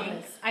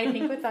I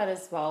think with that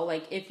as well,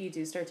 like if you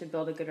do start to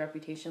build a good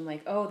reputation,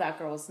 like, oh, that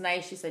girl's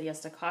nice, she said yes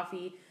to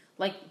coffee,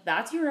 like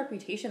that's your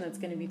reputation that's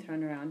going to be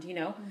thrown around, you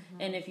know?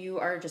 And if you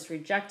are just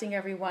rejecting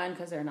everyone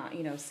because they're not,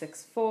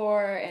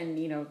 6'4"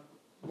 and,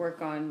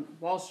 work on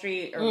Wall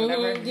Street or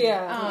whatever,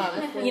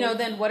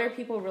 then what are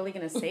people really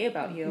going to say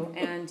about you?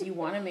 And you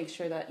want to make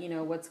sure that,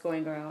 what's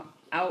going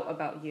out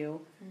about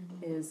you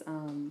is,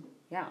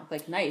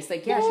 nice.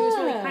 Like, she was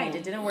really kind.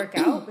 It didn't work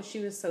out, but she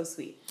was so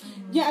sweet.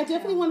 Yeah, I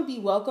definitely want to be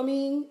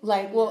welcoming.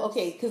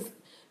 Because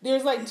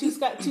there's like two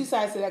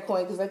sides to that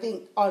coin. Because I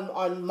think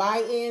on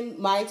my end,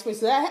 my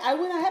experience, I had a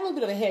little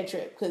bit of a head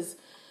trip because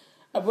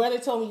a brother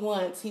told me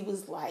once, he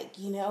was like,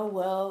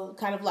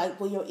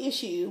 your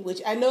issue,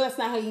 which I know that's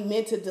not how you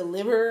meant to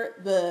deliver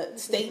the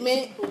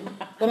statement,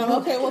 but I'm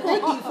okay. Well,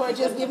 thank you for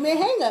just giving me a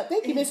hang up.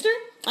 Thank you, mister.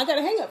 I got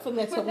a hang up for the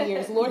next couple of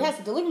years. The Lord has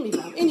to deliver me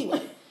from.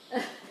 Anyway.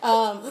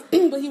 But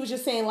he was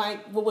just saying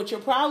what your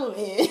problem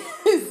is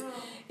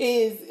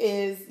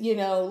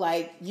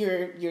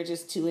you're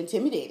just too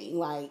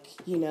intimidating.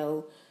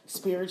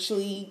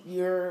 Spiritually,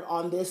 you're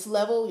on this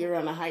level, you're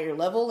on a higher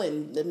level,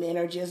 and the men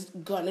are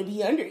just gonna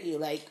be under you.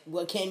 Like,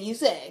 what can you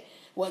say?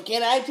 What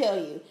can I tell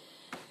you?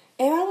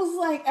 And I was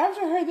like,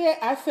 after I heard that,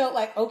 I felt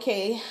like,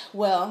 okay,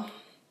 well,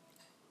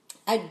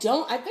 I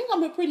think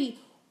I'm a pretty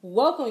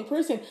welcoming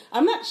person.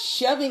 I'm not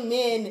shoving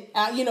men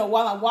out,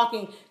 while I'm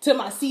walking to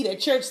my seat at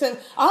church saying,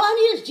 all I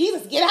need is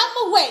Jesus, get out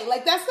my way.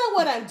 Like, that's not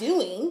what I'm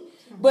doing.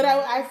 But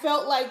I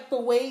felt like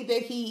the way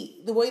that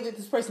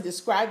this person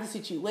described the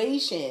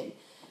situation,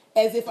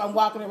 as if I'm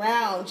walking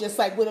around just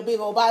like with a big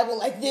old Bible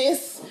like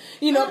this,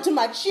 up to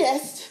my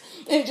chest,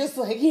 and just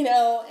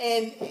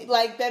and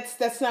like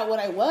that's not what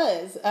I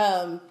was.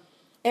 And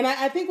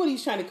I think what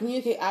he's trying to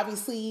communicate,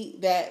 obviously,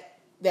 that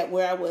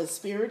where I was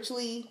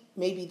spiritually,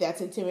 maybe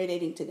that's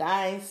intimidating to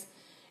guys.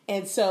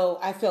 And so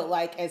I felt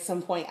like at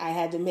some point I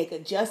had to make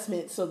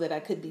adjustments so that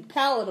I could be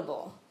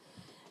palatable.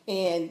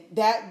 And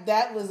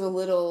that was a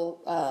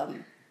little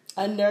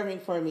unnerving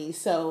for me.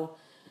 So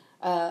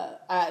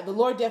the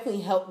Lord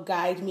definitely helped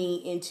guide me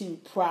into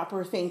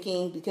proper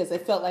thinking, because I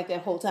felt like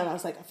that whole time I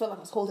felt like I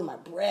was holding my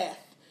breath,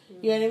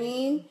 You know what I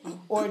mean?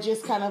 Or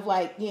just kind of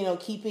like, you know,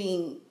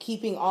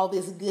 keeping all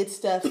this good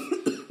stuff,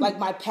 like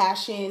my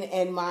passion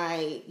and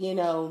my, you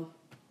know,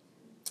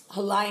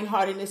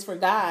 lion-heartedness for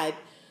God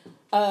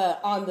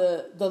on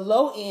the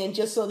low end,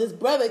 just so this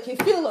brother can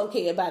feel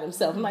okay about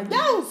himself. I'm like,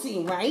 that don't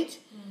seem right.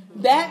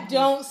 That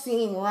don't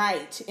seem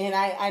right. And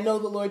I know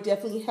the Lord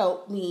definitely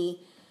helped me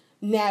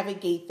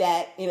navigate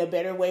that in a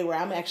better way, where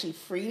I'm actually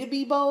free to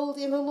be bold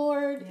in the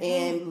Lord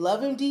and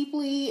love him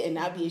deeply and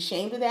not be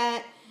ashamed of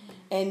that,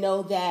 and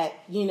know that,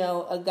 you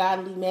know, a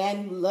godly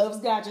man who loves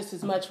God just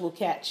as much will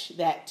catch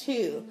that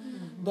too.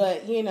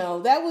 But, you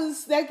know,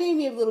 that gave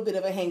me a little bit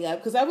of a hang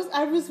up, because I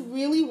was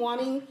really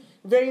wanting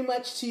very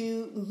much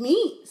to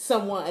meet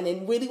someone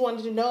and really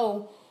wanted to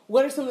know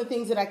what are some of the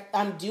things that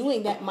I'm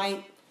doing that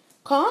might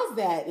cause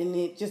that, and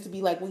it just to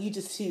be like, well, you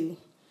too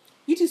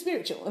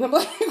spiritual. And I'm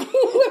like,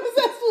 what is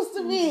that supposed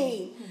to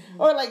mean?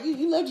 Or like,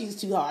 you love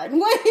Jesus too hard. I'm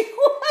like,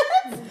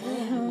 what? Okay,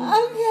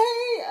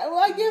 well,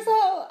 I guess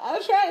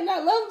I'll try and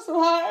not love him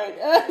so hard.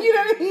 You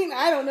know what I mean?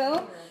 I don't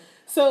know.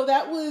 So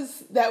that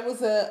was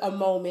a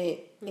moment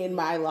in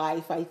my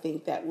life, I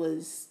think, that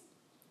was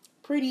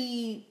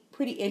pretty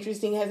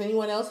interesting. Has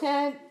anyone else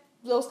had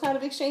those kind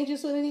of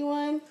exchanges with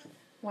anyone?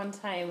 One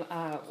time,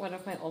 one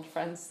of my old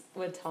friends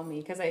would tell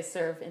me, because I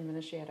serve in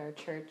ministry at our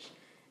church,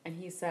 and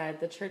he said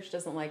the church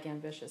doesn't like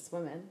ambitious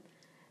women,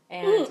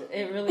 and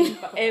it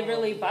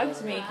really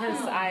bugged me,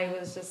 because I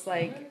was just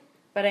like,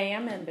 but I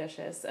am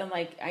ambitious, and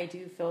like I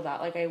do feel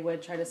that, like I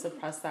would try to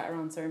suppress that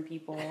around certain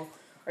people,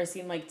 or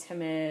seem like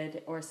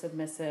timid or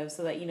submissive,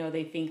 so that, you know,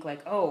 they think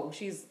like, oh,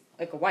 she's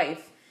like a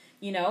wife,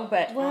 you know.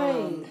 But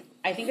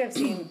I think I've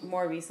seen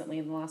more recently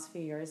in the last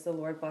few years, the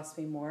Lord blessed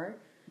me more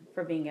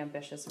for being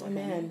ambitious with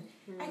him.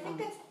 I think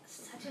that's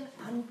such an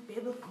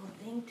unbiblical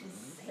thing to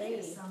say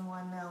to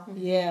someone, though.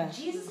 Yeah.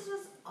 Jesus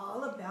was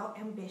all about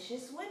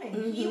ambitious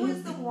women. He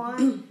was the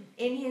one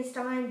in his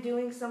time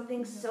doing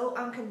something so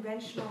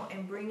unconventional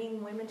and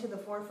bringing women to the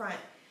forefront.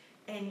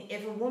 And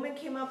if a woman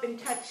came up and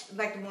touched,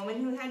 like the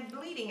woman who had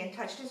bleeding and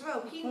touched his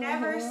robe, he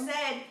never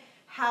said,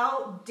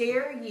 how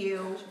dare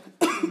you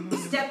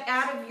step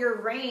out of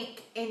your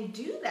rank and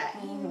do that.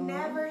 He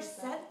never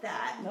said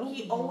that. Nope.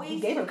 He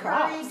always gave her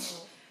encouraged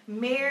props.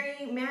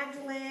 Mary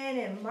Magdalene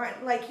and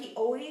Martin, like he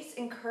always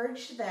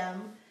encouraged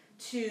them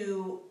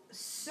to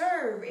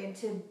serve and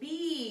to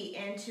be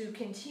and to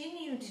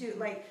continue to,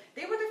 like,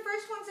 they were the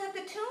first ones at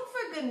the tomb,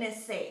 for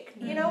goodness sake.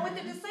 You know, with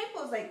the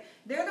disciples, like,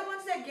 they're the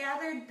ones that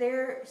gathered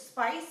their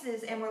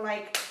spices and were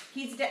like,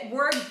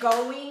 we're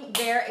going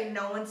there and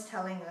no one's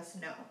telling us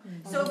no.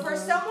 So for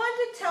someone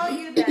to tell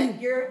you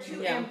that you're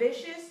too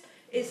ambitious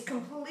is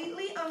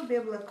completely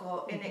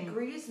unbiblical, and it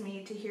grieves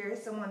me to hear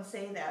someone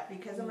say that,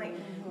 because I'm like,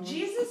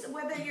 Jesus,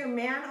 whether you're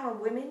man or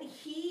woman,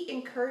 he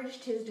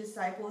encouraged his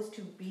disciples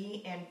to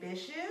be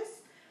ambitious,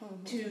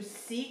 to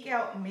seek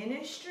out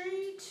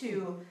ministry,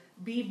 to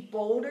be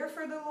bolder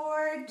for the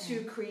Lord,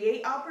 to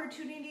create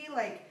opportunity.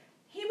 Like,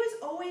 he was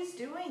always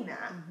doing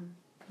that.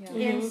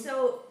 And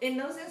so in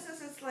those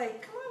instances,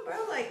 like, come on,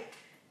 bro, like,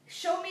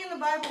 show me in the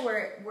Bible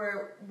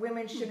where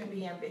women shouldn't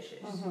be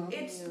ambitious.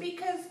 It's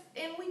because,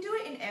 and we do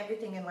it in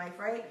everything in life,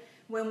 right?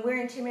 When we're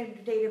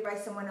intimidated by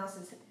someone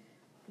else's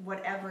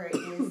whatever it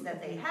is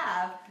that they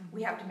have,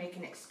 we have to make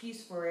an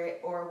excuse for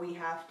it, or we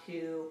have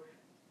to,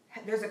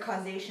 there's a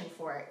causation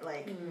for it.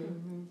 Like,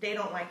 they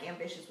don't like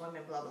ambitious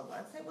women, blah, blah, blah.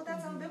 It's like, well,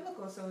 that's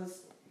unbiblical. So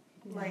it's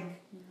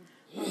like...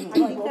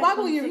 What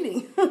Bible are you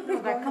reading?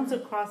 That comes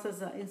across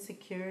as an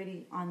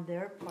insecurity on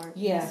their part.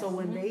 Yeah. So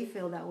when they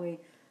feel that way,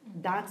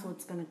 that's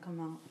what's going to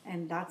come out,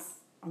 and that's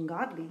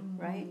ungodly,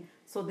 right?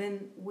 So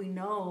then we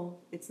know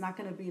it's not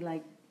going to be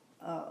like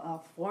a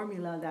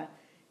formula that,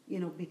 you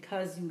know,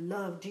 because you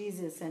love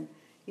Jesus and,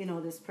 you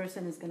know, this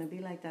person is going to be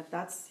like that.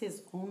 That's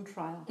his own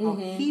trial, how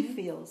he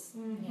feels.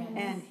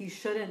 And he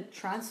shouldn't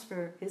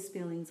transfer his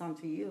feelings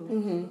onto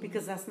you,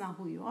 because that's not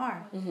who you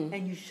are.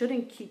 And you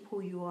shouldn't keep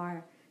who you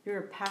are. You're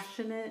a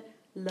passionate,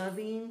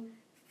 loving,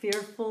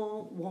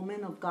 fearful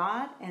woman of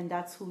God, and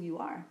that's who you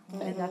are.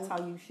 And that's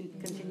how you should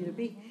continue to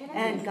be.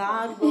 And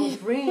God will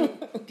bring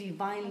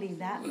divinely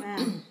that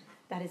man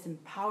that is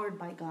empowered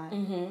by God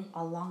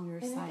along your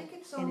side. And I think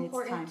it's so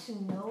important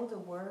to know the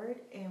word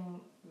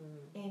and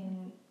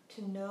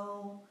to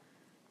know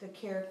the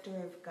character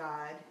of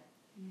God,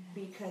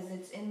 because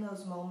it's in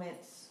those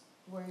moments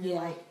where you're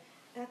like,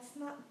 that's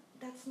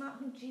not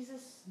who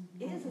Jesus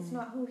is. It's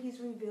not who he's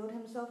revealed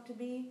himself to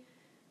be.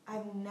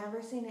 I've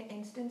never seen an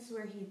instance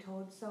where he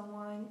told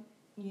someone,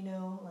 you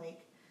know,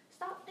 like,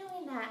 stop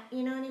doing that.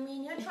 You know what I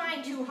mean? You're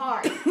trying too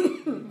hard.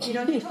 You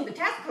know, he told the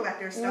tax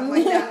collector stuff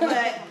like that,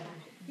 but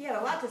he had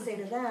a lot to say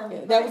to them.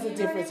 Yeah, that was a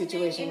different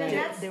situation, right?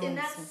 And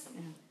that's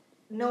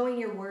knowing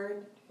your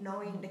word,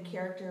 knowing the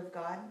character of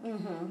God,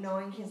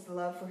 knowing his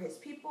love for his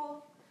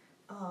people.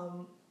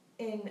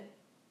 And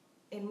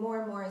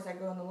more and more as I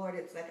grow in the Lord,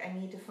 it's like I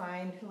need to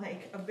find,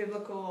 like, a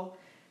biblical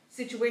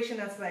situation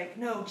that's like,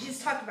 no,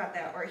 Jesus talked about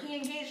that, or he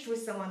engaged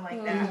with someone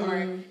like that,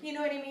 or, you know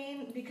what I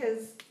mean?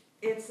 Because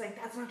it's like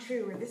that's not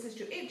true or this is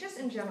true. It just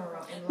in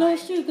general in life. No,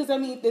 it's true because I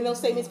mean, in those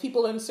statements,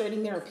 people are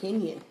inserting their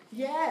opinion.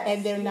 Yes,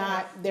 and they're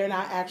not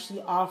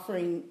actually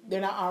offering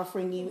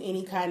you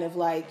any kind of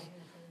like,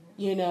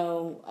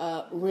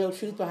 real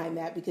truth behind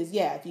that. Because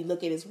if you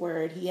look at his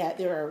word,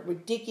 there are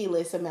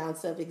ridiculous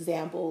amounts of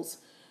examples.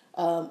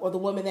 Or the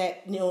woman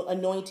that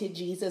anointed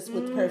Jesus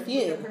with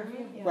perfume,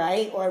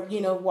 right? Or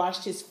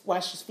washed his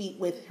feet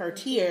with her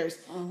tears.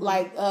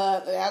 Like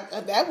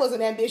that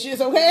wasn't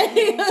ambitious,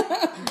 okay?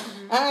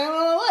 I don't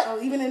know what. Oh,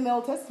 even in the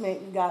Old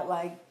Testament, you got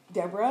like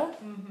Deborah.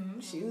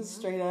 She was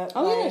straight up.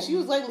 Oh yeah, she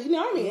was like leading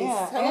armies.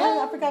 Yeah, and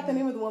I forgot the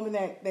name of the woman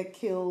that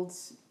killed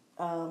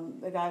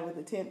the guy with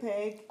the tent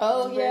peg.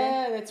 Oh remember?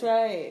 yeah, that's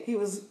right.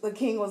 The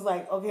king was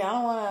like, okay, I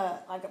don't want to.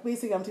 Like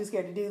basically, I'm too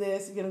scared to do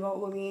this. You're gonna go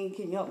with me?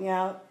 Can you help me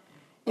out?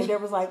 And there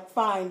was like,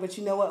 fine, but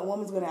you know what? A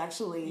woman's going to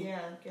actually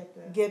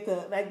get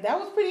the like, that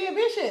was pretty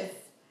ambitious,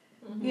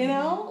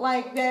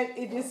 like that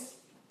it just.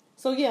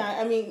 So yeah,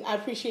 I mean, I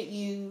appreciate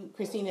you,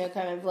 Christina,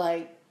 kind of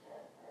like,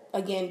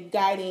 again,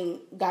 guiding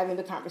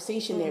the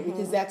conversation there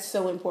because that's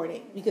so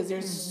important because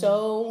there's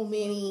so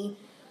many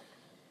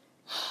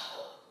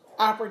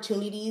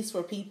opportunities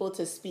for people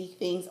to speak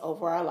things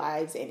over our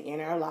lives and in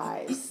our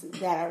lives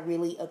that are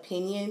really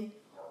opinion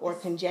or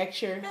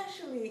conjecture.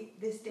 Especially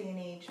this day and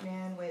age,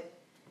 man, with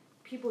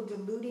people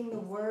diluting the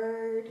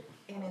word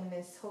and in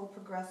this whole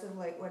progressive,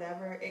 like,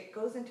 whatever, it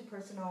goes into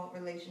personal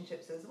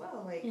relationships as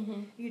well. Like,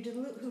 you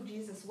dilute who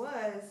Jesus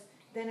was,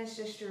 then it's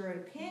just your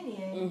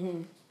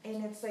opinion.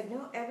 And it's like,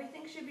 no,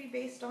 everything should be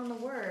based on the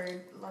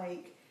word.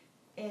 Like,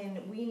 and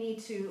we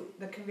need to,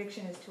 the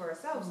conviction is to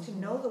ourselves, to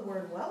know the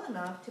word well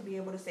enough to be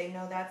able to say,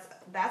 no,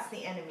 that's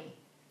the enemy.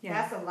 Yeah.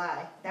 That's a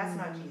lie. That's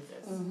not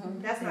Jesus.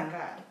 That's not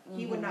God.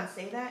 He would not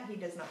say that. He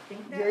does not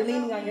think that. You're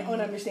leaning on your own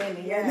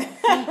understanding. Yes.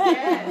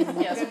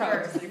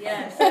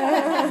 Yes.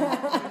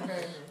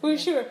 For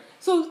sure.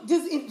 So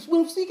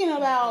when speaking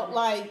about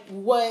like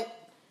what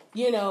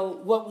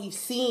we've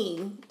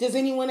seen, does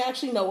anyone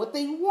actually know what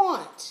they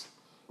want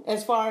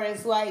as far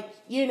as like,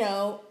 in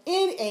a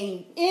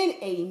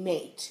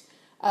mate?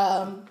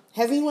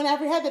 Has anyone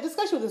ever had that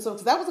discussion with us?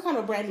 Because that was a kind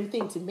of a brand new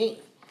thing to me.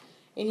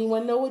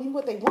 Anyone know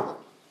what they want?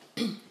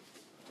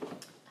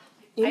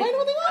 You might know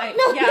what they want?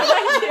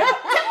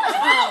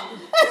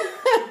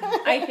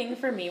 I think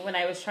for me, when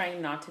I was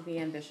trying not to be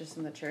ambitious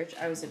in the church,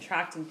 I was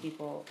attracting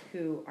people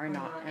who are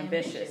not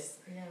ambitious.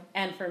 Yeah.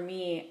 And for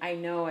me, I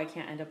know I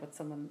can't end up with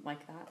someone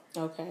like that.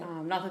 Okay.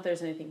 Not that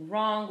there's anything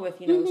wrong with,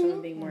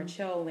 someone being more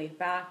chill, laid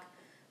back.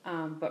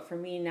 But for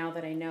me, now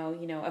that I know,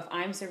 if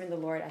I'm serving the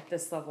Lord at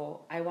this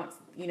level, I want,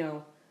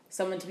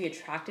 someone to be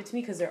attracted to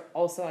me because they're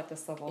also at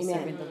this level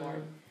serving the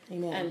Lord.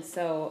 Amen. And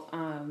so,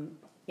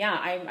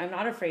 I'm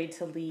not afraid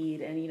to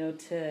lead and,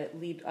 to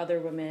lead other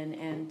women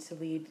and to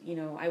lead,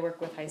 I work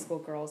with high school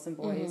girls and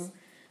boys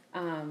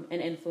and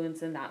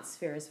influence in that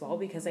sphere as well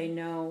because I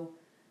know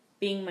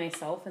being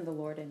myself and the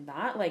Lord in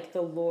that, like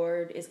the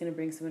Lord is going to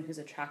bring someone who's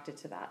attracted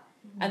to that.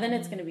 And then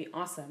it's going to be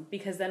awesome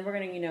because then we're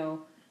going to,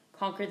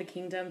 conquer the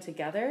kingdom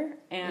together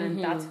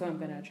and that's who I'm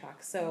going to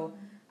attract. So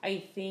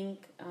I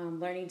think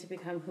learning to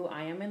become who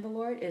I am in the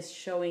Lord is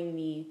showing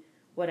me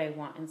what I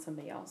want in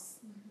somebody else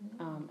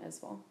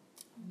as well.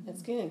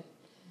 That's good.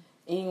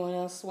 Anyone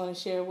else want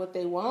to share what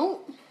they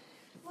want?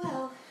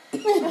 Well, I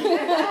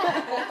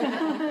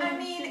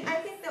mean, I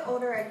think the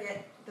older I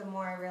get, the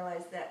more I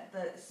realize that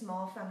the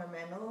small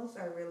fundamentals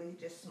are really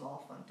just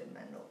small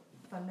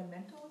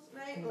fundamentals,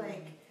 right?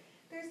 Like,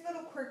 there's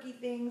little quirky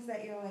things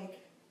that you're like,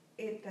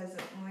 it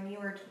doesn't, when you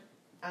were,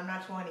 I'm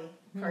not 20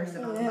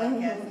 person on the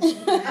podcast.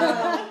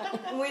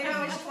 When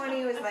I was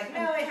 20, it was like,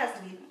 no, it has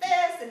to be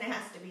this and it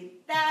has to be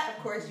that.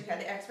 Of course, you got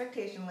the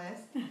expectation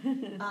list.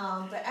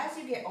 But as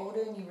you get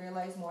older and you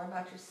realize more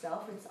about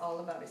yourself, it's all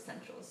about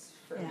essentials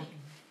for me.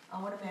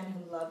 I want a man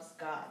who loves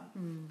God.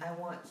 I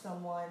want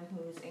someone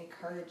who's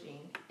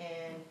encouraging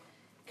and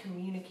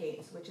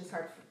communicates, which is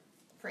hard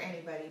for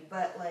anybody.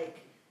 But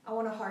like, I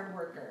want a hard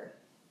worker.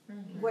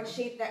 What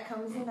shape that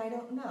comes in, I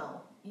don't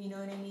know. You know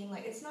what I mean?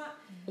 Like, it's not,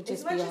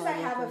 as much as I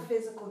have a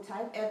physical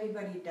type,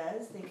 everybody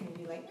does. They can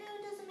be like, no,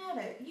 it doesn't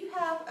matter. You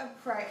have a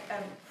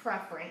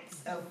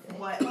preference of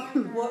what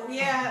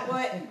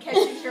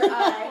catches your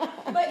eye.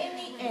 But in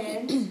the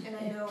end, and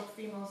I know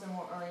females are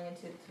more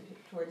oriented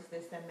towards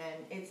this than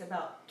men, it's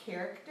about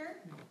character,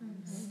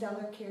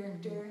 stellar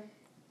character,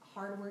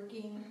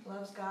 hardworking,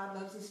 loves God,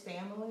 loves his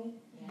family.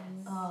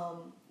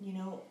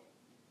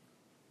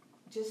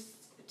 Just,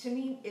 to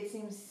me, it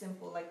seems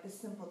simple, like the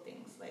simple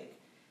things, like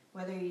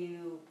whether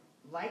you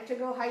like to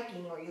go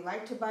hiking or you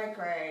like to bike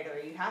ride or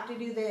you have to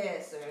do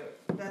this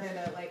or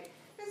da-da-da, like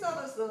there's all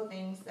those little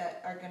things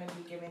that are going to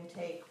be give and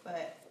take,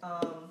 but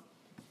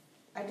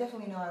I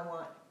definitely know I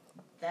want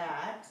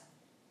that.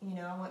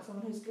 I want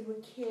someone who's good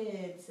with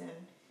kids and,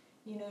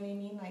 you know what I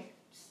mean, like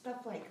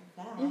stuff like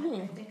that.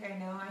 I think I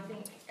know. I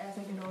think as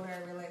I get older,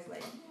 I realize,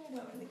 like, I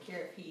don't really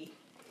care if he...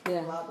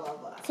 blah, blah,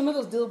 blah. Some of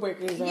those deal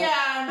breakers are...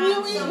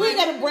 Yeah. We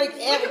got to break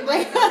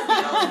everything.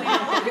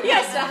 He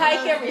has to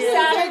hike every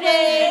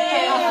Saturday.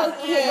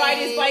 Ride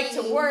his bike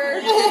to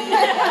work.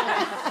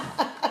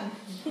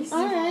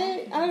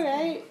 All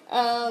right.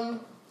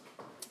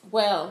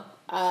 Well,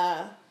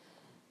 I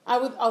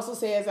would also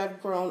say as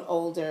I've grown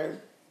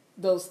older,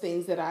 those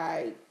things that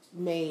I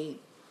made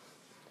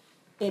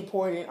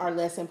important are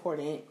less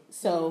important.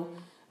 So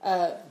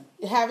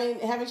having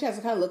a chance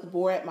to kind of look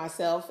more at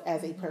myself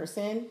as a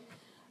person,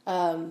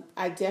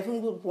 I definitely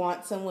would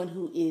want someone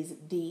who is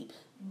deep.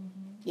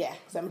 Yeah,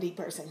 because I'm a deep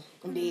person.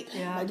 I'm deep.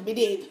 I like to be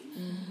deep.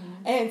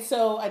 And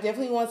so I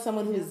definitely want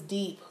someone who is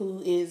deep, who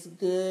is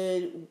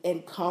good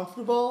and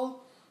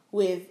comfortable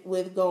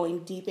with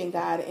going deep in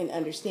God and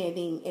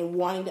understanding and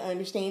wanting to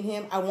understand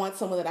Him. I want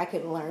someone that I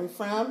can learn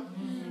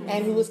from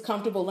and who is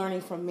comfortable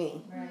learning from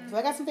me. Right. So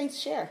I got some things to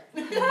share.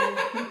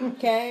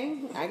 Okay?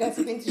 I got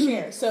some things to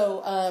share.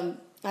 So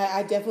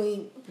I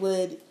definitely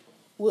would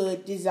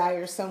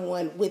desire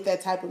someone with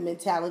that type of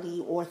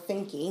mentality or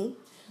thinking.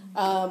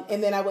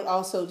 And then I would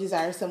also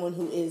desire someone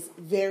who is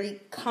very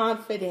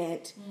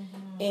confident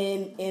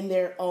in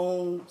their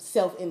own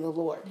self in the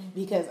Lord,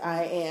 because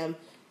I am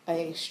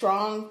a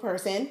strong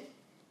person,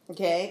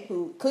 okay,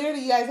 who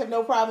clearly you guys have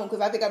no problem, because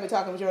I think I've been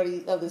talking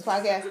majority of this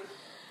podcast,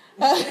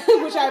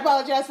 which I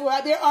apologize for.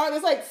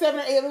 There's like 7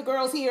 or 8 other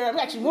girls here. I'm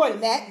actually more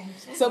than that.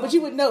 But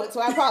you would know it, so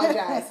I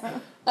apologize.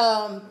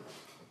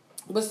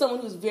 But someone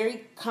who's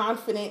very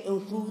confident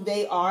in who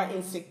they are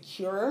and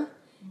secure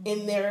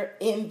in their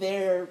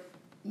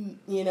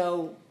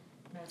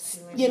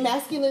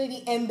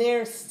masculinity and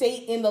their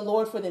state in the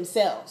Lord for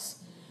themselves,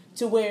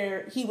 to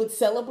where He would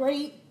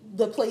celebrate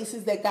the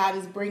places that God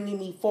is bringing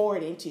me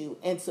forward into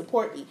and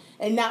support me,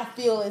 and not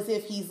feel as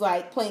if He's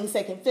like playing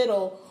second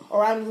fiddle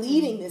or I'm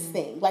leading this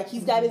thing. Like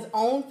He's got His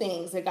own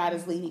things that God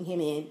is leading him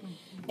in,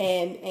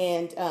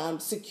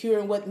 and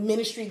securing what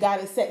ministry God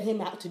has set him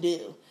out to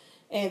do.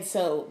 And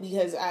so,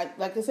 because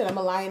like I said, I'm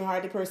a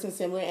lion-hearted person,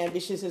 similar,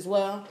 ambitious as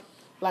well.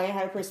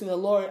 Lion-hearted person in the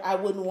Lord, I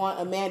wouldn't want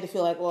a man to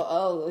feel like,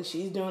 well,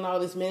 she's doing all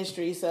this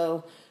ministry,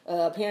 so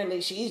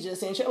apparently she's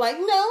just in church. Like,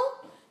 no,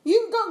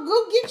 you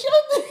go get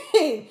your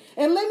thing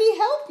and let me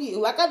help you.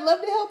 Like, I'd love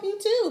to help you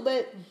too,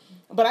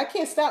 but I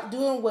can't stop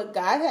doing what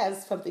God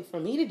has something for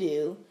me to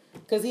do,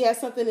 because He has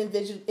something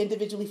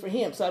individually for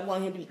him. So I'd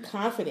want him to be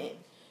confident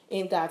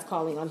in God's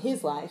calling on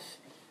his life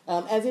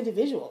as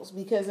individuals,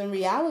 because in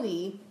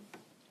reality,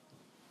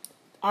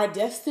 our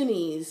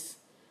destinies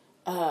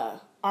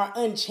are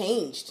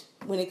unchanged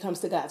when it comes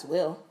to God's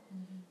will.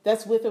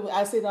 That's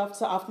I say that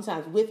so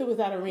oftentimes, with or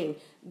without a ring,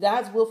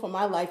 God's will for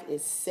my life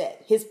is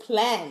set. His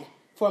plan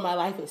for my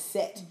life is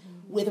set,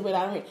 with or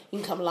without a ring. You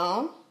can come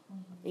along,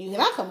 and you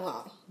cannot come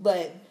along,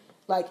 but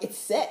like it's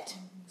set.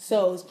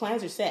 So His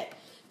plans are set.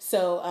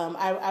 So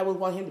I would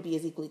want him to be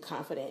as equally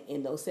confident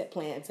in those set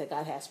plans that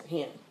God has for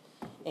him,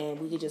 and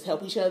we could just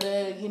help each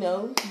other,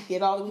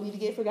 get all we need to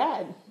get for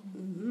God.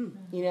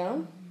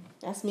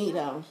 That's me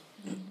though.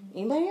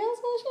 Anybody else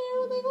want to share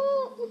what they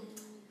want?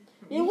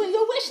 Your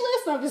wish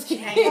list? I'm just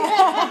kidding.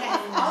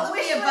 All the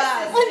way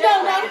above.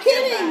 No, I'm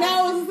kidding.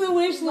 No, it's the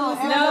wish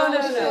list.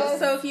 No.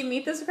 So if you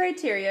meet this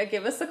criteria,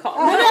 give us a call.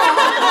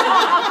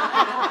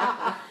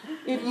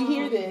 If you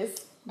hear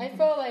this. I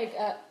felt like,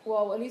 at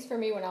least for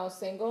me when I was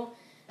single,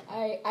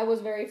 I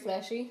was very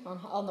fleshy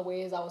on the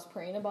ways I was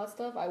praying about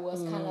stuff. I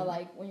was kind of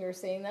like, when you were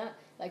saying that,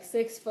 like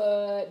 6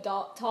 foot,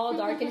 tall,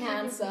 dark, and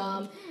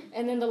handsome.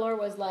 And then the Lord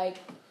was like,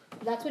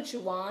 that's what you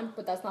want,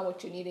 but that's not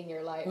what you need in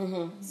your life.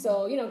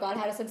 So, God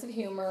had a sense of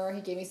humor. He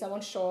gave me someone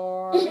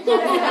short.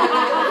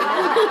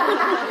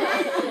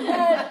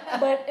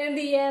 But in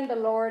the end, the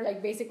Lord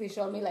basically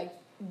showed me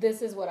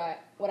this is what I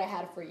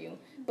had for you.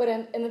 But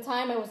in the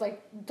time, I was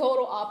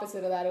total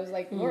opposite of that. It was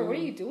like, Lord, what are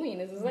you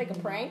doing? Is this a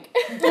prank?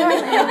 You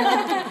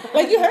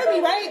heard me,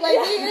 right?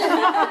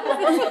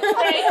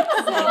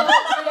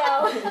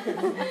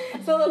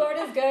 So the Lord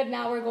is good.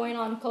 Now we're going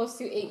on close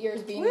to 8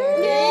 years being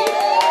married.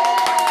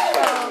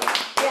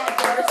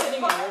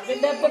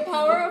 The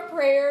power of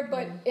prayer,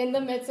 but in the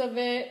midst of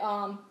it,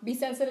 be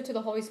sensitive to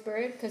the Holy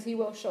Spirit, because He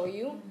will show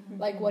you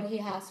what He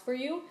has for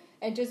you.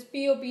 And just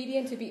be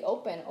obedient, to be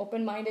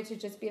open-minded, to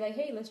just be like,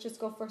 hey, let's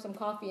just go for some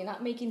coffee, and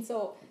not making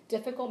so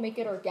difficult. Make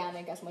it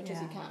organic as much as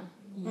you can.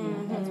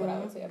 That's what I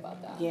would say about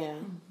that. Yeah.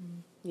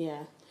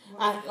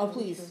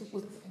 Please.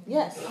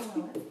 Yes.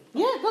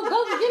 Yeah,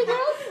 go get it,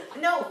 girl.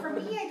 No, for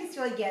me, I just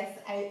feel like, yes,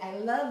 I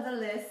love the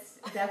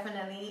list,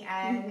 definitely.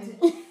 And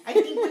I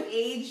think with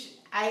age,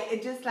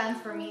 it just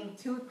lands for me in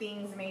 2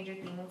 things, major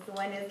things.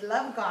 One is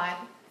love God,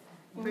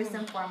 first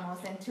and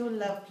foremost, and 2,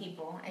 love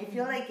people. I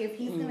feel like if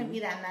He's going to be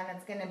that man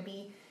that's going to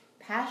be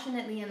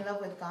passionately in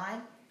love with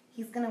God,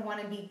 He's going to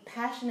want to be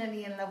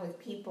passionately in love with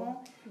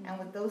people. And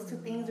with those 2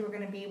 things, we're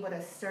going to be able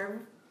to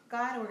serve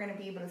God, we're going to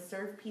be able to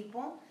serve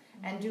people,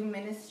 and do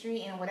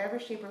ministry in whatever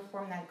shape or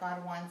form that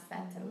God wants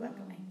that to look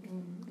like.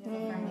 So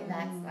for me,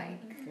 that's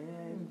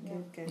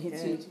good.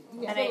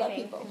 And I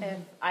think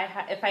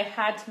if I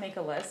had to make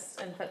a list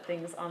and put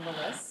things on the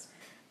list,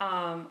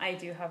 I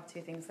do have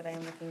 2 things that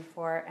I'm looking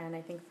for, and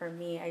I think for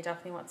me, I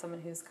definitely want someone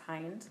who's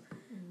kind,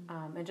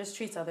 and just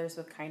treats others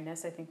with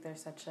kindness. I think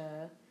there's such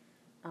a,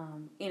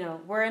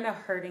 we're in a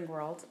hurting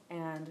world,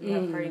 and we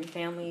have hurting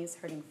families,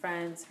 hurting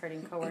friends,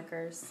 hurting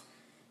coworkers,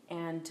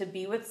 And to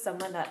be with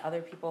someone that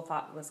other people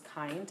thought was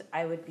kind,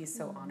 I would be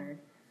so honored,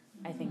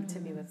 I think, to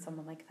be with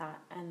someone like that.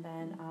 And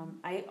then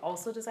I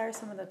also desire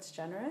someone that's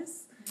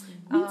generous.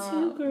 Me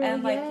too, girl.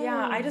 And like,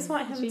 I just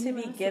want him to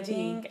be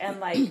giving.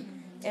 And like,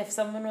 if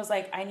someone was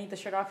like, I need the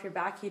shirt off your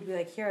back, he'd be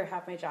like, here,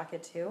 have my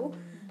jacket too.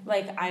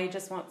 Like, I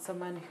just want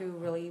someone who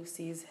really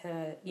sees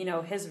his,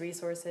 his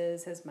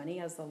resources, his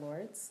money as the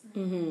Lord's.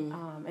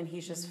 And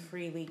he's just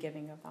freely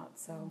giving of that.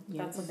 So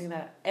that's something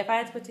that, if I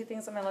had to put 2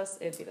 things on my list,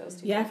 it'd be those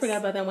 2 things. I forgot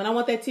about that one. I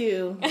want that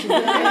too. I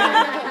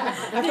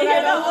forgot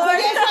about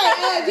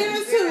that.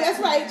 Generous too. That's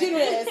right,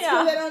 generous.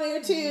 Put that on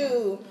there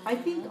too. I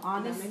think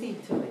honesty,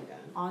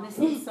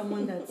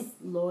 someone that's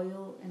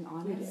loyal and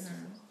honest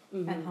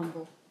and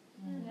humble.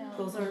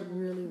 Those are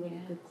really,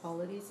 really good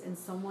qualities, and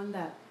someone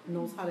that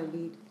knows how to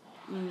lead.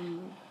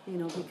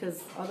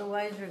 Because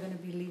otherwise you're going to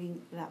be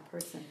leading that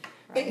person.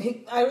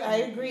 Right?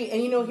 I agree.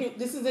 And here,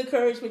 this is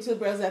encouragement to the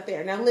brothers out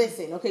there. Now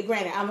listen, okay,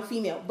 granted, I'm a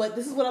female, but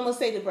this is what I'm going to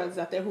say to brothers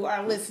out there who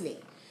are listening.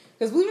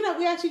 Because we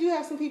actually do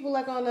have some people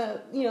like on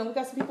the, we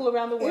got some people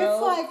around the world.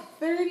 It's like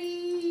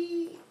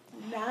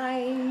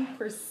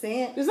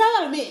 39%. There's not a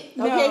lot of men,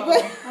 okay?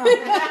 But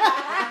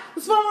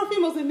there's far more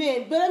females than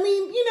men. But I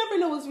mean, you never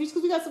know what's reached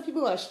because we got some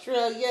people in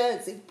Australia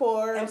and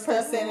Singapore and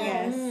stuff.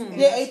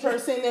 A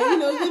person. And,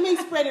 they may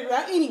spread it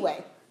around.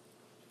 Anyway,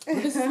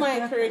 this is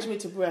my encouragement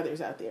to brothers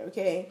out there,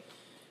 okay?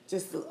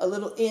 Just a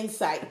little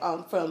insight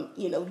from,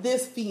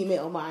 this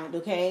female mind,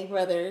 okay,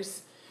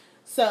 brothers?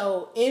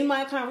 So in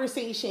my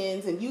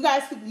conversations, and you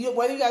guys,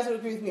 whether you guys would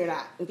agree with me or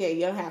not, okay,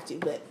 you don't have to,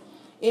 but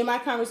in my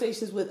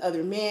conversations with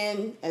other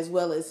men as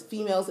well as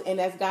females, and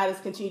as God has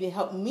continued to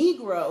help me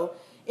grow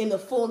in the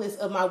fullness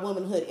of my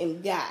womanhood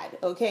in God,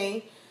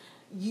 okay?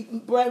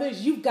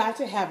 Brothers, you've got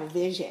to have a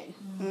vision.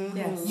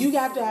 Yes. You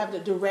got to have the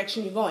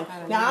direction you're going.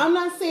 Now, I'm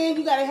not saying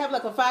you got to have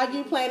like a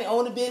 5-year plan and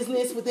own a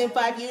business within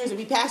 5 years and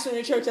be pastoring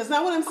a church. That's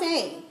not what I'm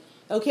saying,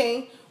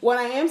 okay? What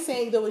I am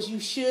saying, though, is you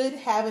should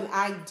have an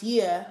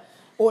idea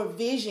or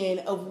vision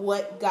of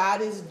what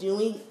God is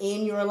doing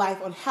in your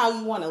life on how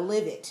you want to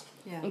live it.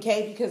 Yeah.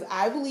 Okay, because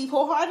I believe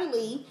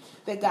wholeheartedly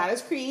that God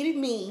has created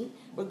me,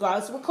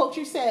 regardless of what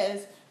culture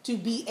says, to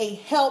be a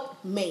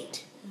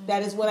helpmate.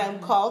 That is what I'm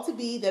called to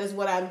be. That is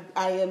what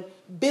I am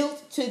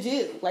built to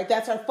do. Like,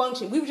 that's our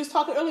function. We were just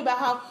talking earlier about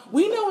how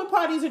we know when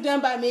parties are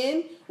done by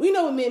men. We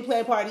know when men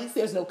plan parties,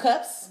 there's no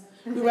cups.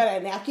 We run out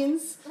of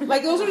napkins.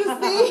 Like, those are the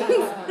things.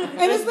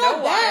 And it's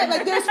not bad.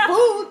 Like, there's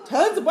food,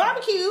 tons of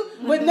barbecue,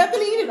 but nothing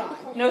to eat it on.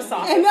 No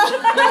sauce. And, and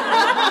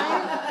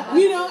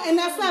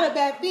that's not a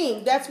bad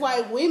thing. That's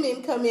why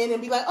women come in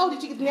and be like, oh,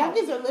 did you get the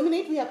napkins or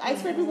lemonade? We have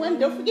ice for everyone.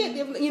 Don't forget,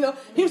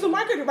 here's a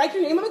marker to write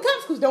your name on the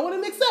cups because don't want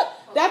to mix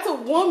up. That's a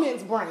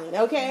woman's brain,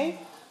 okay?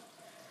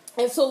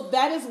 And so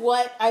that is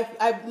what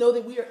I know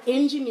that we are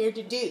engineered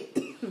to do.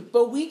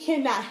 But we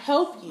cannot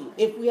help you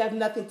if we have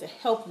nothing to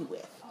help you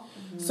with.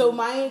 So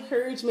my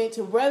encouragement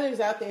to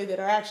brothers out there that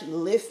are actually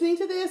listening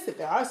to this, if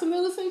there are some that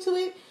are listening to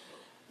it,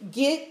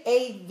 get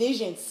a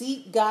vision.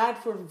 Seek God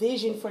for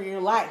vision for your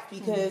life.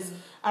 Because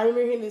I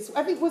remember hearing this,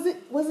 I think, was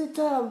it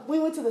we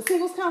went to the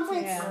singles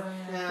conference?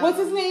 Yeah. What's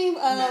his name?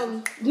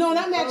 No,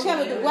 not Matt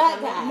Chandler, the black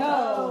guy.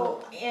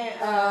 No.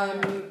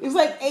 It was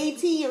like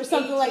AT or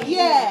something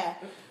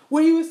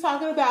where he was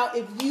talking about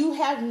if you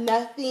have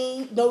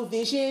nothing, no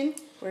vision,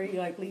 where are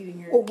you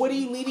leading her? Or what are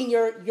you leading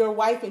your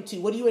wife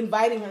into? What are you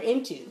inviting her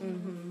into?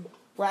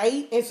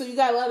 Right? And so you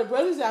got a lot of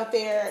brothers out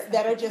there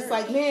that are just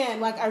like,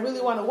 man, I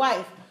really want a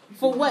wife.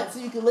 For what? So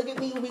you can look at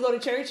me when we go to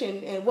church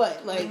and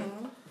what?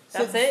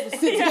 That's it?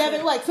 Sit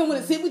together, someone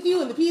to sit with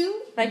you in the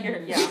pew? I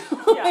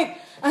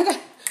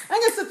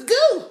got stuff to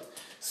do.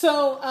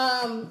 So,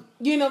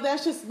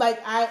 that's just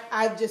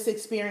I've just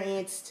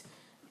experienced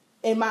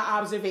in my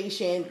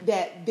observation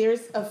that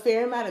there's a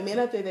fair amount of men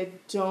out there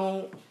that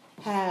don't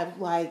have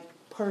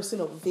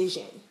personal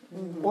vision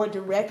or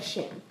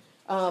direction.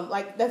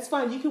 That's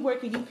fine. You can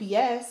work at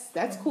UPS.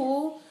 That's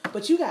cool.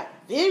 But you got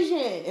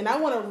vision. And I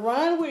want to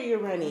run where you're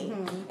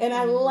running. And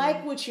I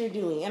like what you're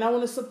doing. And I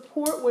want to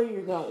support where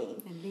you're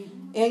going.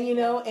 And,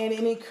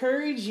 and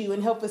encourage you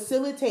and help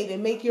facilitate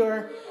and make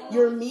your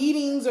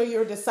meetings or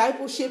your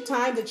discipleship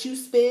time that you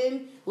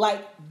spend,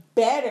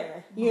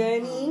 better. You know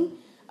what I mean?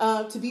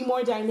 To be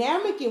more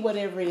dynamic in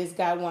whatever it is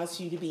God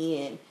wants you to be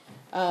in.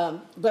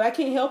 But I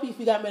can't help you if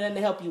you got nothing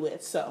to help you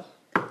with, so.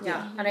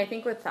 Yeah, and I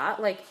think with that,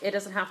 it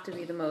doesn't have to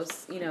be the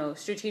most,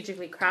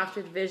 strategically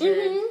crafted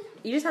vision.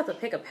 You just have to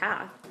pick a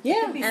path.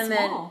 Yeah. It could be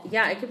small.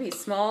 It could be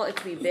small, it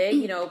could be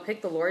big,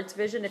 pick the Lord's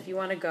vision if you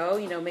want to go,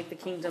 make the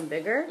kingdom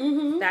bigger.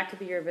 That could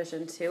be your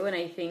vision too, and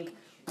I think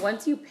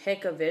once you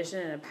pick a vision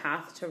and a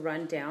path to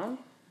run down,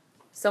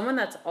 someone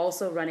that's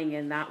also running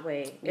in that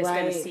way is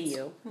going to see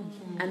you.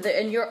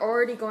 And you're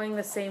already going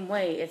the same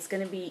way. It's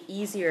going to be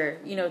easier,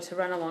 to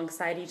run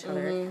alongside each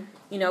other.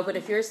 But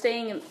if you're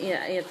staying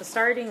at the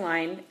starting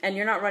line and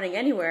you're not running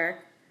anywhere,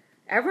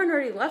 everyone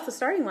already left the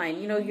starting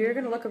line. You're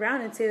going to look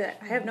around and say that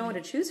I have no one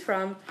to choose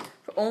from,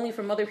 only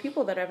from other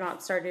people that have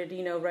not started,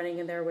 running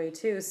in their way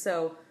too.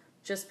 So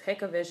just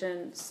pick a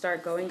vision,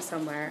 start going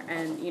somewhere,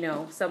 and, you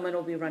know, someone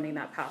will be running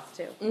that path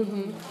too.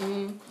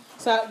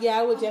 So, yeah,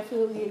 I would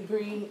definitely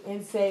agree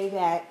and say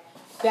that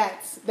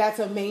that's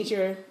a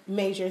major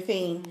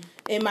thing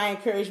in my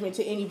encouragement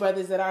to any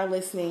brothers that are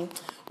listening.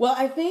 Well,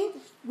 I think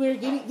we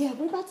can land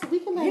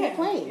the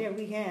plane. Yeah,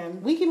 we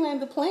can. We can land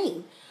the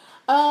plane.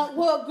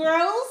 Well,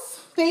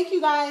 girls, thank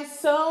you guys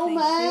so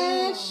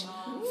much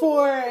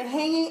for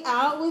hanging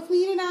out with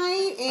me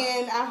tonight.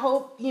 And I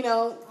hope, you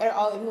know,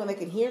 everyone that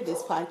can hear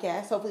this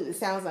podcast, hopefully the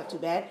sound's not too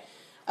bad.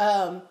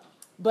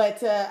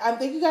 But I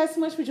thank you guys so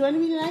much for joining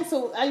me tonight.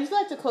 So I usually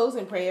like to close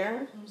in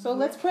prayer. So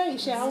let's pray,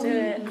 shall we?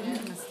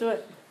 Let's do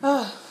it.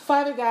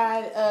 Father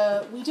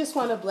God, we just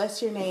want to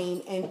bless your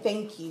name and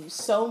thank you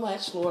so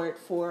much, Lord,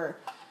 for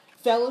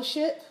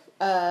fellowship,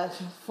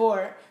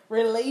 for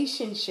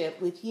relationship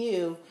with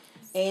you,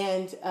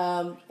 and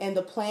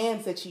the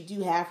plans that you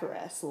do have for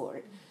us,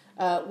 Lord.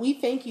 We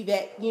thank you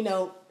that, you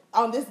know,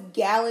 on this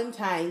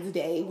Galentine's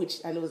Day, which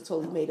I know is a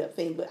totally made up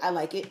thing, but I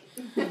like it.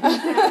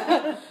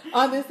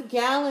 On this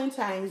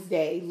Galentine's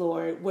Day,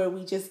 Lord, where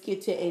we just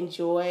get to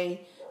enjoy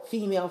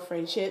female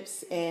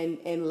friendships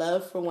and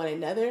love for one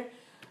another,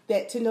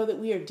 that to know that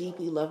we are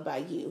deeply loved by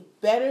you,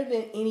 better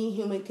than any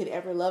human could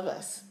ever love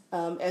us.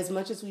 As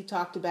much as we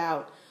talked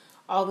about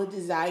all the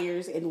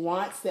desires and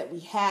wants that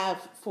we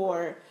have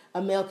for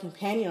a male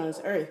companion on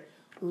this earth,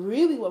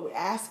 really what we're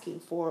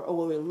asking for or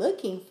what we're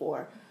looking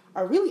for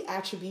are really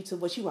attributes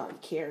of what you already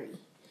carry.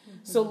 Mm-hmm.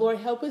 So, Lord,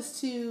 help us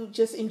to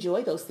just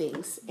enjoy those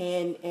things.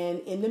 And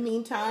in the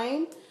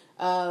meantime,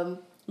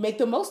 make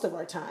the most of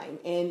our time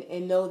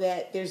and know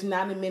that there's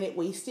not a minute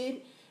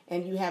wasted.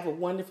 And you have a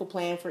wonderful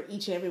plan for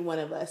each and every one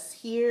of us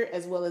here,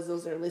 as well as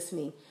those that are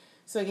listening.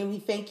 So again, we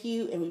thank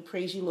you and we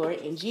praise you, Lord,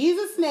 in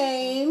Jesus'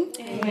 name.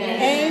 Amen.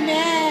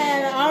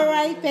 Amen. All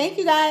right. Thank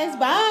you, guys.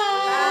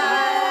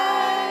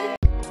 Bye.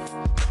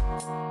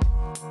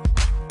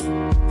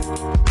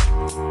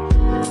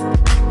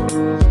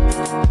 Bye.